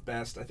and fourth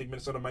best. I think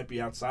Minnesota might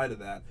be outside of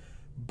that.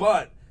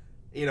 But,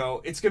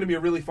 it's going to be a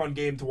really fun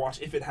game to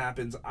watch if it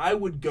happens. I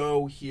would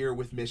go here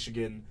with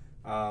Michigan.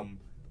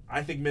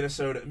 I think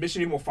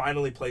Michigan will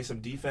finally play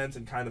some defense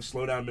and kind of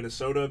slow down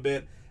Minnesota a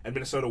bit, and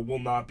Minnesota will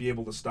not be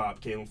able to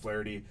stop Caitlin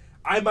Flaherty.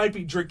 I might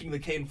be drinking the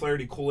Caitlin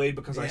Flaherty Kool-Aid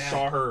because I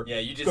saw her. Yeah,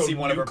 you did see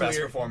one of her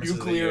best performances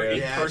of the year.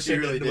 In person, she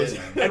really did.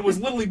 And was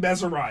literally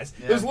mesmerized.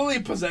 Yeah. There was literally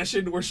a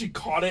possession where she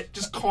caught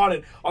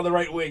it on the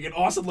right wing, and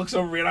Austin looks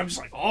over me, and I'm just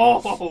like, oh,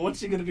 what's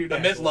she gonna do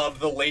next? Amit loved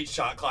the late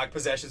shot clock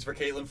possessions for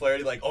Caitlin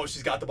Flaherty. Like, oh,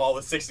 she's got the ball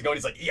with 6 to go, and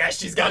he's like, yes,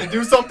 she's got to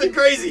do something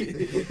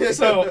crazy.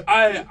 So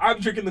I'm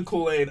drinking the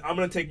Kool-Aid. I'm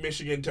gonna take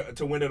Michigan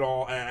to win it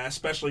all, and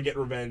especially get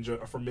revenge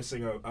for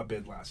missing a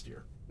bid last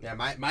year. Yeah,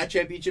 my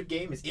championship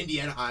game is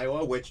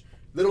Indiana-Iowa, which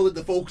little did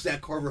the folks at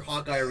Carver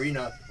Hawkeye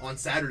Arena on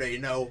Saturday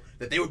know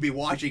that they would be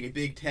watching a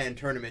Big Ten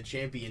tournament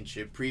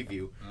championship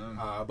preview.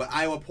 But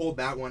Iowa pulled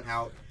that one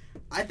out.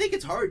 I think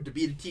it's hard to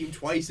beat a team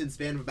twice in the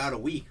span of about a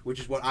week,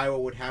 which is what Iowa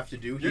would have to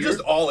do here. You're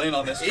just all in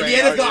on this train.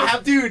 Indiana's gonna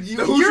have, dude.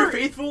 The Hoosier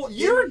faithful.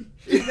 You're in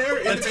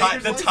there.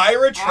 The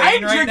Tyra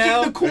train right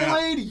now. I'm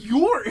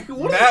drinking the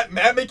Kool-Aid.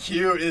 Matt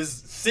McHugh is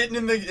sitting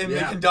in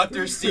the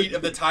conductor's seat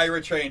of the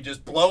Tyra train,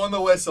 just blowing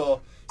the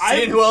whistle.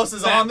 Seeing who else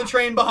is on the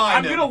train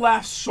behind him. I'm going to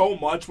laugh so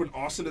much when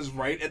Austin is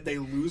right and they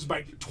lose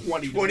by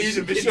 20. 20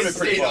 to Michigan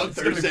State on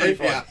Thursday.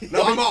 Yeah.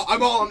 No,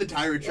 I'm all on the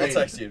Tyra train. I'll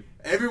text you.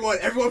 Everyone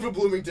from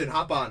Bloomington,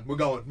 hop on. We're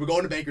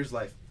going to Bankers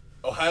Life.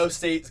 Ohio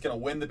State's going to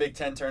win the Big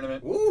Ten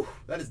tournament. Ooh,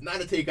 that is not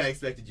a take I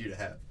expected you to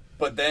have.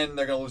 But then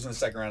they're going to lose in the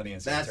second round of the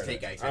NCAA tournament. That's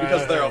take I expected.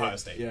 Because they're Ohio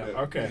State. Yeah,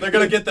 okay. They're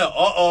going to get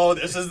the,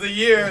 this is the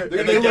year.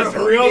 They're going to get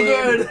real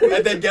good.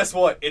 And then guess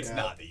what? It's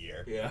not the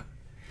year. Yeah.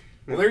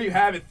 Well, there you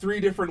have it. 3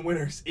 different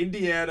winners.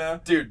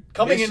 Indiana. Dude,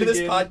 coming Michigan. into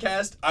this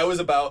podcast, I was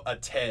about a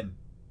 10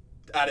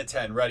 out of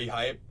 10 ready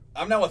hype.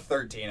 I'm now a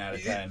 13 out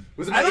of 10.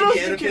 Was it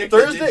Indiana pick?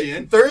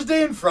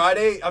 Thursday and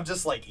Friday, I'm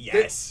just like,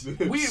 yes.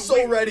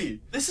 We're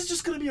ready. This is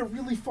just going to be a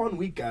really fun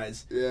week,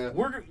 guys. Yeah.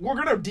 We're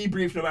going to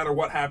debrief no matter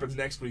what happens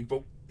next week,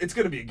 but it's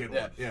going to be a good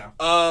one. Yeah.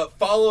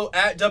 Follow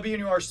at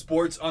WNUR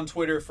Sports on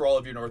Twitter for all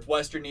of your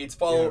Northwestern needs.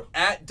 Follow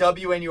at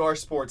WNUR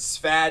Sports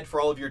SFAD for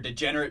all of your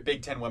degenerate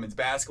Big Ten women's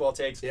basketball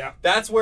takes. Yeah. That's where